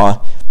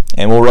raw,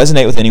 and will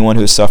resonate with anyone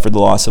who has suffered the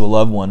loss of a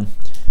loved one.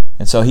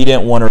 And so he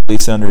didn't want to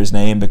release it under his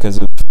name because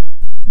of,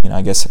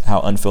 I guess, how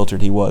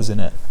unfiltered he was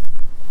in it.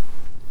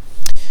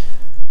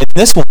 And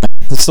this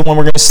is the one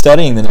we're going to be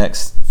studying the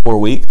next 4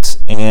 weeks.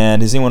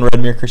 And has anyone read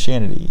Mere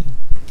Christianity?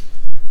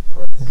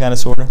 Kind of,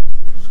 sort of.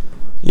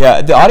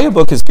 Yeah, the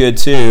audiobook is good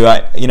too.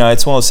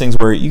 It's one of those things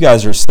where you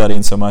guys are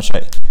studying so much.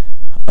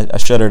 I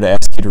shudder to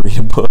ask you to read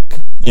a book.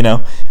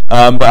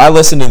 But I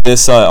listened to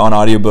this on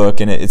audiobook,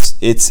 and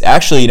it's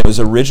actually it was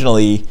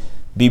originally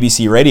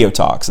BBC Radio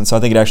Talks, and so I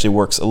think it actually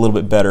works a little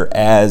bit better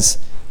as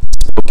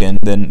spoken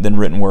than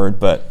written word.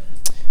 But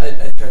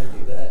I tried to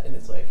do that, and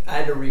it's like I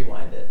had to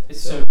rewind it.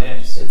 It's so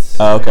dense. It's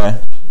okay.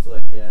 It's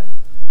like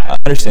I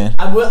understand.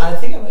 I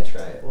think I might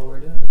try it while we're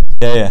doing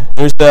it.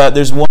 Yeah.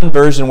 There's one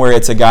version where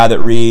it's a guy that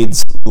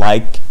reads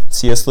like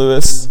C.S.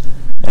 Lewis,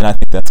 and I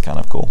think that's kind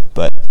of cool.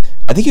 But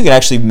I think you can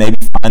actually maybe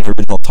find the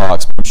original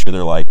talks, but I'm sure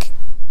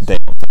they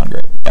don't sound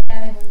great.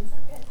 Yeah.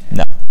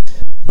 No.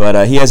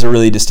 But he has a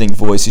really distinct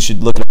voice. You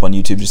should look it up on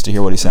YouTube just to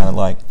hear what he sounded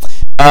like.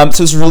 So it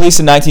was released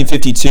in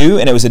 1952,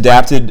 and it was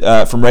adapted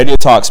from radio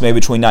talks made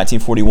between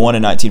 1941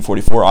 and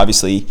 1944,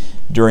 obviously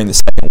during the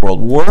Second World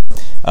War,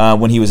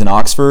 when he was in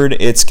Oxford.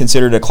 It's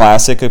considered a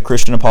classic of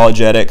Christian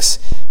apologetics,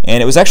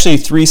 and it was actually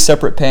 3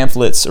 separate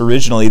pamphlets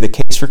originally: The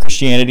Case for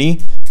Christianity,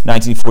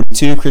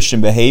 1942, Christian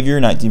Behavior,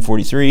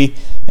 1943,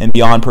 and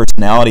Beyond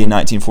Personality in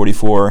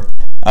 1944.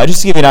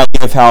 Just to give you an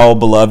idea of how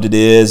beloved it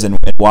is and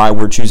why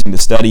we're choosing to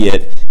study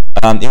it,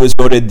 it was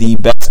voted the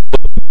best book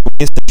of the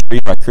 20th century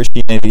by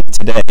Christianity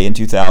Today in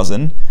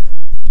 2000.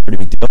 Pretty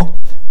big deal.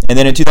 And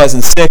then in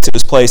 2006, it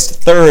was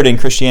placed 3rd in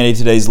Christianity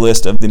Today's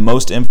list of the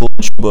most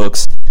influential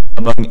books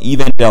among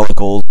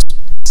evangelicals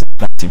since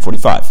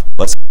 1945.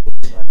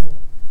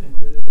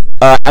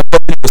 I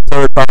think it was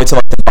 3rd probably to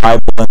like the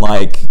Bible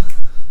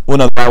and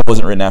no, the Bible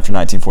wasn't written after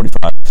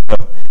 1945. So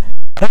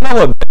I don't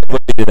know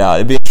what they did out.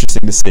 It'd be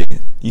interesting to see.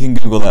 You can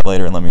Google that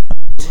later and let me know.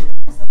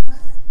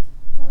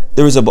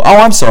 There was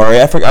I'm sorry.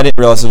 I didn't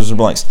realize there was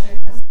blanks.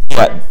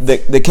 Yeah,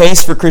 the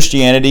Case for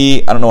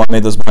Christianity. I don't know why I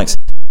made those blanks.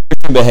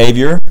 Christian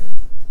Behavior.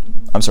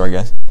 I'm sorry,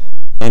 guys.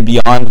 And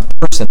Beyond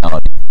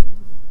Personality.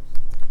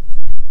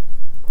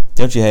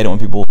 Don't you hate it when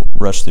people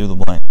rush through the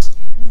blanks?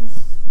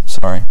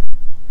 Sorry.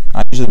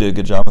 I usually do a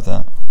good job with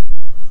that.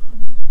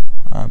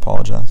 I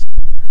apologize.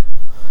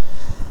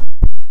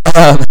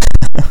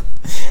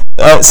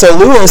 So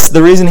Lewis,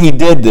 the reason he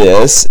did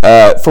this,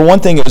 for one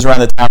thing, it was around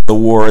the time of the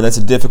war. That's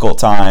a difficult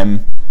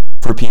time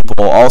for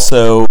people.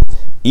 Also,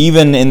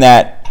 even in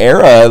that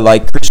era,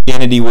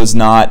 Christianity was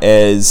not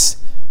as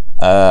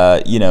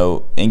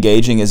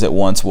engaging as it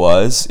once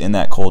was in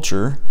that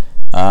culture,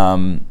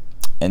 and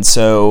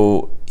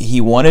so he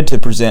wanted to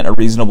present a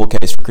reasonable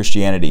case for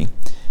Christianity.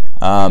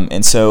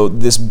 And so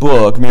this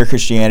book, Mere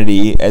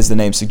Christianity, as the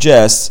name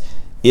suggests,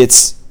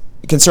 it's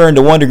concerned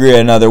to one degree or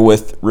another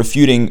with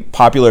refuting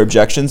popular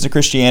objections to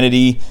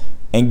Christianity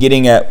and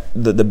getting at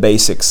the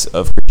basics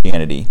of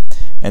Christianity.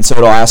 And so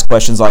it'll ask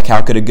questions like,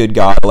 how could a good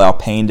God allow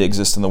pain to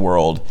exist in the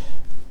world?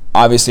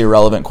 Obviously a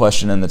relevant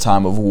question in the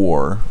time of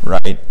war,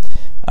 right?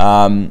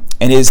 And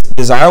his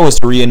desire was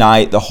to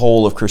reunite the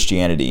whole of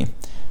Christianity.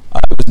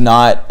 It was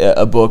not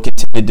a book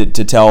intended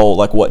to tell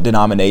what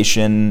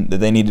denomination that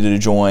they needed to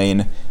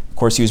join. Of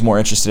course, he was more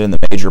interested in the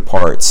major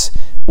parts.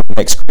 What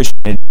makes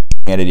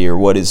Christianity, or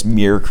what is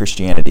mere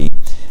Christianity?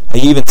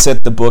 He even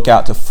sent the book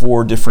out to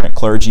 4 different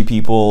clergy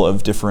people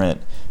of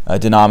different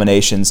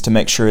denominations to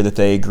make sure that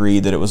they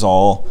agreed that it was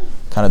all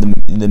kind of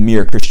the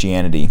mere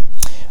Christianity.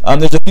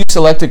 There's a few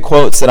selected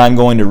quotes that I'm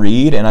going to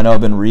read, and I know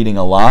I've been reading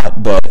a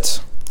lot,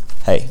 but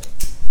hey,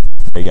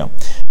 there you go.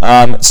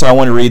 So I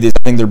want to read these.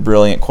 I think they're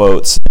brilliant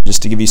quotes,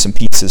 just to give you some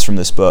pieces from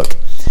this book.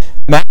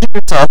 Imagine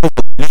yourself as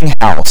a living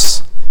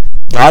house.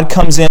 God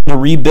comes in to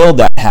rebuild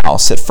that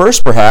house. At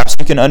first, perhaps,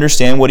 you can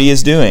understand what he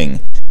is doing.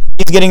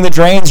 He's getting the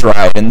drains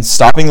right and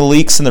stopping the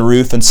leaks in the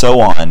roof and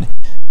so on.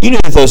 You knew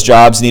that those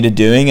jobs needed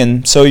doing,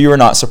 and so you were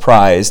not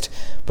surprised.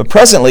 But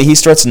presently, he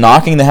starts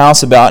knocking the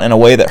house about in a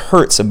way that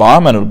hurts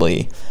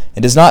abominably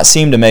and does not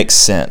seem to make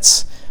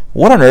sense.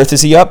 What on earth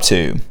is he up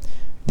to?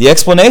 The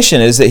explanation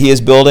is that he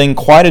is building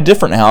quite a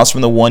different house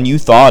from the one you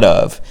thought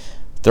of.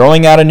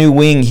 Throwing out a new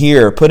wing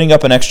here, putting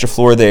up an extra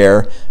floor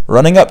there,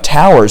 running up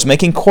towers,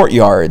 making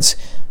courtyards.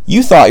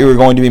 You thought you were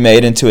going to be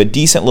made into a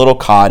decent little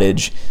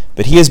cottage,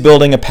 but he is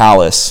building a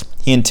palace.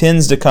 He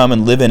intends to come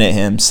and live in it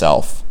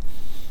himself.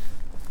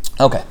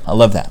 Okay, I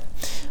love that.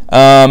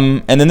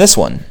 And then this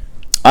one.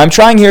 I'm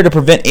trying here to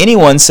prevent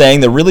anyone saying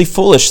the really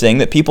foolish thing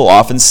that people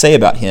often say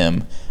about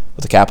him,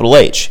 with a capital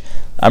H.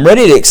 I'm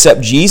ready to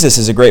accept Jesus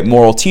as a great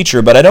moral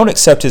teacher, but I don't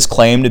accept his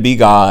claim to be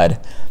God.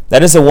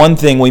 That is the one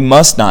thing we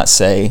must not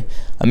say.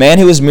 A man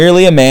who is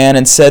merely a man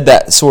and said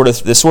the sort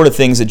of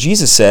things that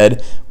Jesus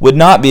said would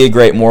not be a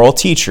great moral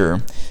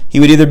teacher. He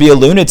would either be a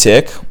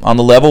lunatic, on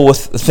the level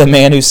with the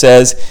man who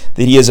says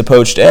that he is a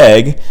poached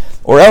egg,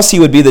 or else he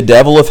would be the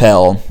devil of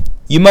hell.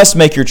 You must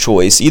make your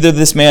choice. Either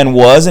this man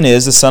was and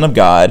is the Son of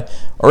God,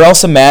 or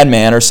else a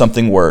madman or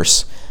something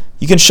worse.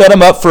 You can shut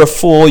him up for a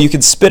fool, you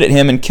can spit at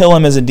him and kill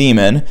him as a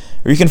demon,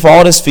 or you can fall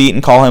at his feet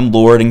and call him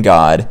Lord and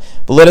God.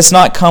 But let us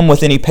not come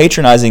with any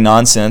patronizing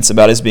nonsense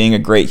about his being a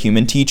great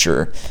human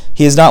teacher.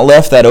 He has not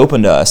left that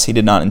open to us. He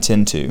did not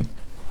intend to.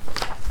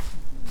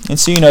 And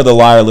so the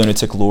liar,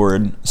 lunatic,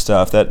 Lord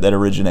stuff, that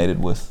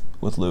originated with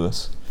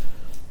Lewis.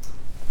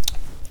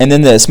 And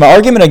then this. My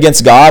argument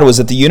against God was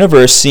that the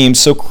universe seemed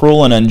so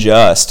cruel and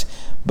unjust.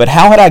 But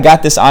how had I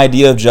got this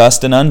idea of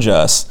just and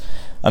unjust?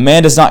 A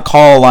man does not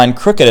call a line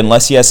crooked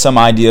unless he has some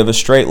idea of a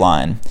straight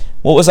line.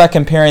 What was I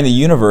comparing the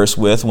universe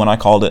with when I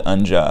called it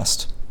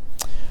unjust?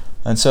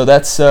 And so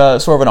that's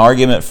sort of an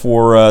argument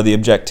for the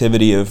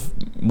objectivity of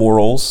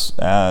morals.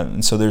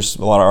 And so there's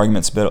a lot of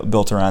arguments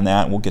built around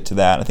that. We'll get to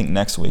that, I think,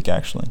 next week,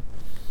 actually.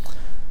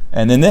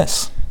 And then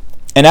this.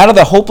 And out of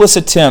the hopeless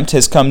attempt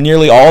has come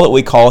nearly all that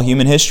we call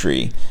human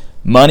history.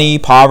 Money,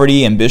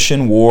 poverty,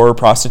 ambition, war,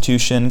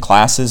 prostitution,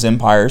 classes,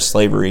 empires,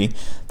 slavery.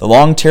 The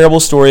long, terrible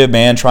story of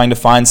man trying to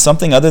find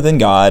something other than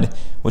God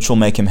which will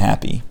make him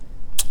happy.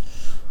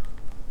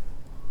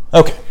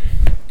 Okay.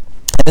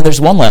 And then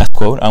there's one last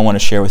quote I want to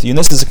share with you. And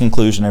this is a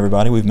conclusion,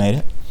 everybody. We've made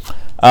it.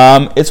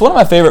 It's one of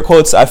my favorite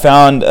quotes I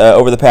found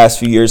over the past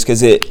few years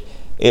because it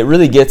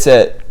really gets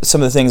at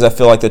some of the things I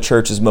feel like the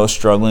church is most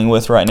struggling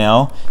with right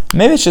now.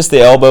 Maybe it's just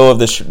the elbow of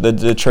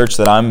the church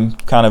that I'm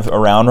kind of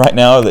around right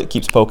now that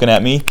keeps poking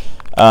at me.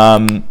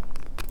 And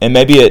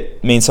maybe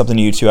it means something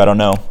to you too, I don't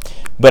know.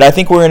 But I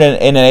think we're in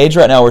an age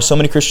right now where so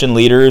many Christian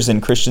leaders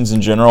and Christians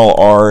in general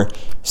are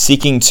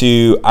seeking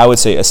to, I would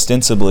say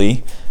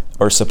ostensibly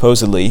or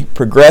supposedly,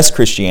 progress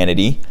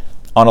Christianity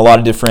on a lot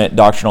of different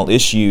doctrinal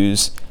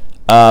issues.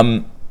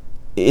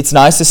 It's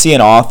nice to see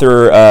an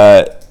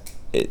author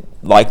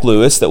like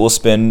Lewis that we'll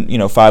spend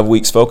 5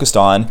 weeks focused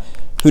on,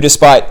 who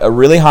despite a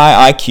really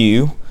high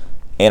IQ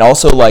and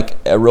also like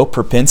a real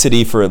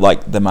propensity for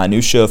like the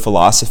minutia of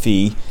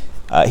philosophy,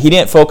 he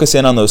didn't focus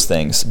in on those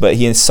things, but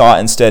he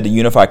sought instead to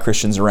unify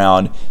Christians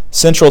around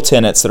central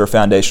tenets that are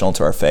foundational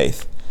to our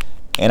faith.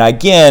 And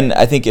again,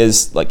 I think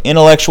as like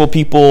intellectual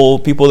people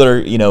that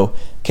are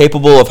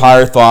capable of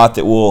higher thought,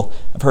 that will,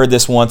 I've heard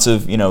this once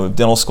of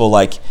dental school,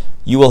 like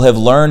you will have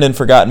learned and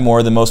forgotten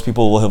more than most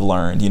people will have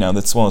learned.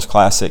 That's one of those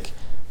classic,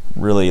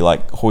 really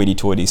like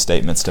hoity-toity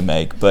statements to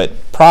make, but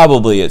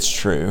probably it's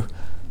true.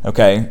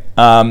 Okay,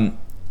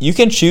 you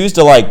can choose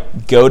to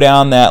like go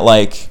down that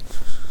like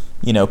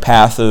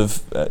path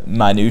of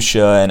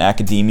minutia and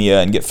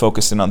academia and get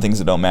focused in on things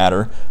that don't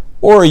matter.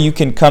 Or you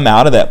can come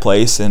out of that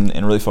place and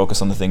really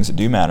focus on the things that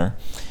do matter.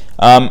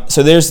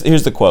 So here's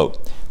the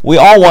quote. We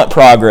all want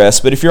progress,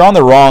 but if you're on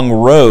the wrong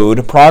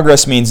road,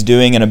 progress means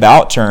doing an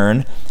about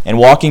turn and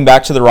walking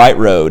back to the right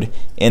road.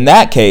 In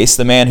that case,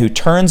 the man who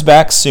turns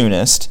back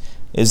soonest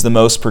is the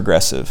most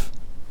progressive.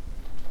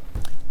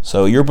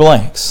 So your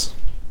blanks.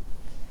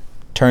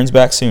 Turns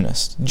back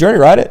soonest. Did you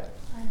already write it?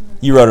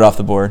 You wrote it off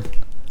the board,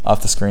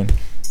 off the screen.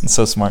 It's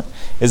so smart.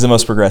 Is the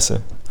most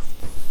progressive.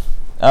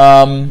 So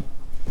I'm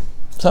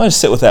going to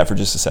sit with that for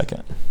just a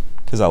second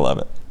because I love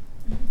it.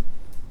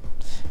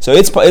 So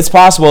it's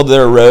possible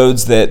there are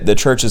roads that the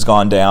church has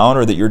gone down,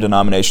 or that your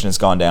denomination has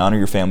gone down, or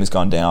your family's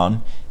gone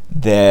down,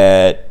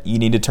 that you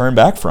need to turn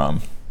back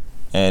from.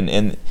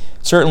 And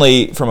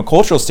certainly from a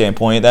cultural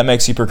standpoint, that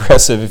makes you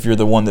progressive if you're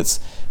the one that's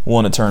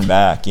willing to turn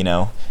back,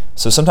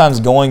 So sometimes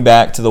going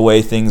back to the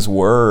way things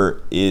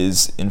were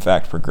is in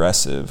fact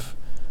progressive,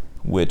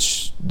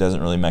 which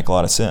doesn't really make a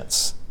lot of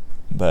sense,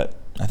 but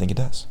I think it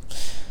does.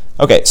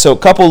 Okay, so a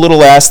couple little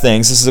last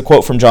things. This is a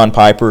quote from John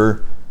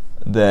Piper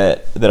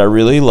that I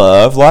really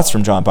love. Lots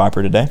from John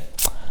Piper today.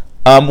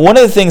 One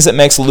of the things that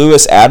makes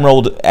Lewis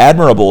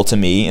admirable to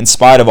me, in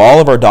spite of all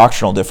of our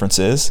doctrinal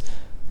differences,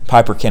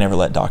 Piper can't ever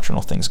let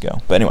doctrinal things go.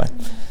 But anyway,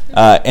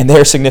 and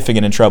they're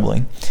significant and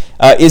troubling,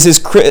 is his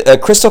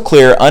crystal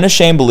clear,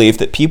 unashamed belief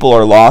that people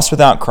are lost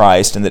without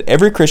Christ and that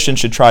every Christian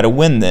should try to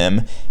win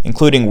them,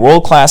 including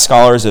world-class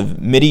scholars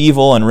of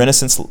medieval and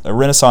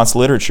Renaissance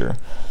literature.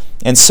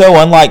 And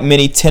so, unlike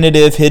many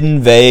tentative, hidden,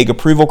 vague,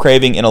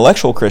 approval-craving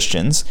intellectual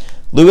Christians,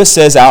 Lewis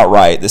says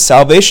outright, the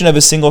salvation of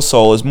a single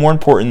soul is more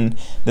important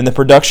than the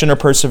production or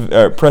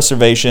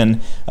preservation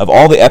of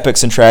all the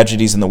epics and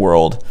tragedies in the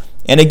world.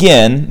 And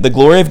again, the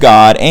glory of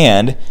God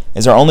and,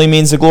 as our only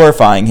means of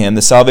glorifying Him,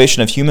 the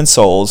salvation of human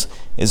souls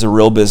is a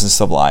real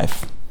business of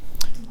life.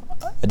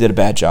 I did a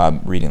bad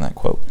job reading that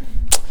quote.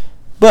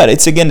 But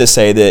it's again to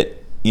say that,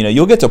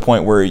 you'll get to a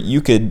point where you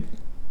could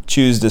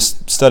choose to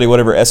study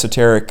whatever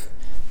esoteric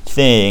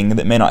thing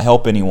that may not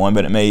help anyone,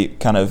 but it may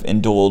kind of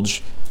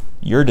indulge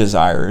your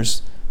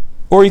desires,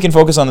 or you can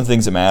focus on the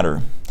things that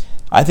matter.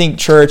 I think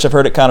church, I've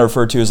heard it kind of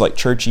referred to as like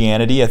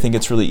churchianity. I think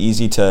it's really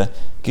easy to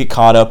get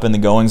caught up in the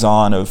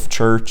goings-on of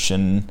church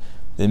and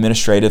the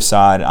administrative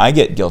side. I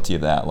get guilty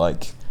of that,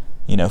 like,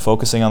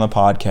 focusing on the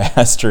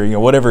podcast or,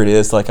 whatever it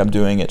is like I'm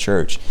doing at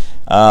church.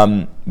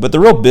 But the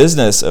real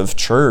business of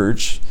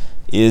church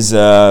is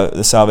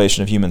the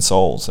salvation of human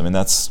souls. I mean,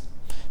 that's,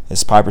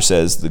 as Piper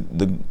says,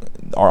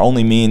 our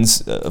only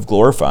means of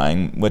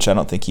glorifying, which I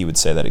don't think he would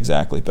say that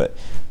exactly, but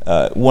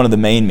one of the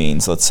main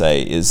means, let's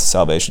say, is the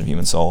salvation of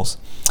human souls.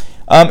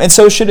 And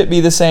so should it be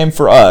the same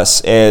for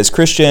us as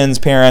Christians,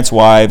 parents,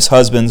 wives,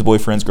 husbands,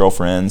 boyfriends,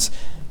 girlfriends,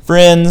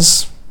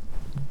 friends,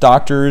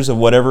 doctors of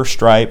whatever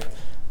stripe,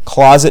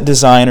 closet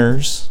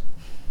designers,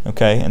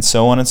 okay, and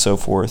so on and so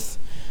forth.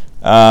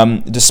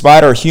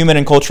 Despite our human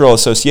and cultural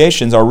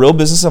associations, our real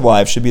business of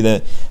life should be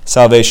the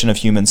salvation of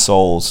human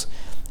souls.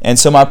 And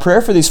so my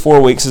prayer for these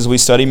 4 weeks as we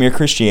study Mere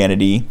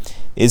Christianity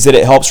is that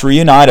it helps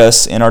reunite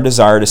us in our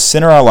desire to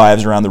center our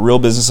lives around the real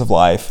business of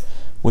life,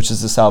 which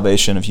is the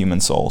salvation of human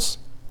souls.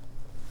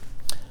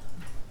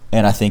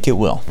 And I think it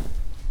will.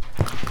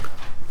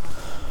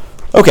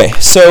 Okay,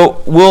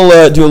 so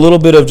we'll do a little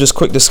bit of just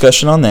quick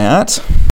discussion on that.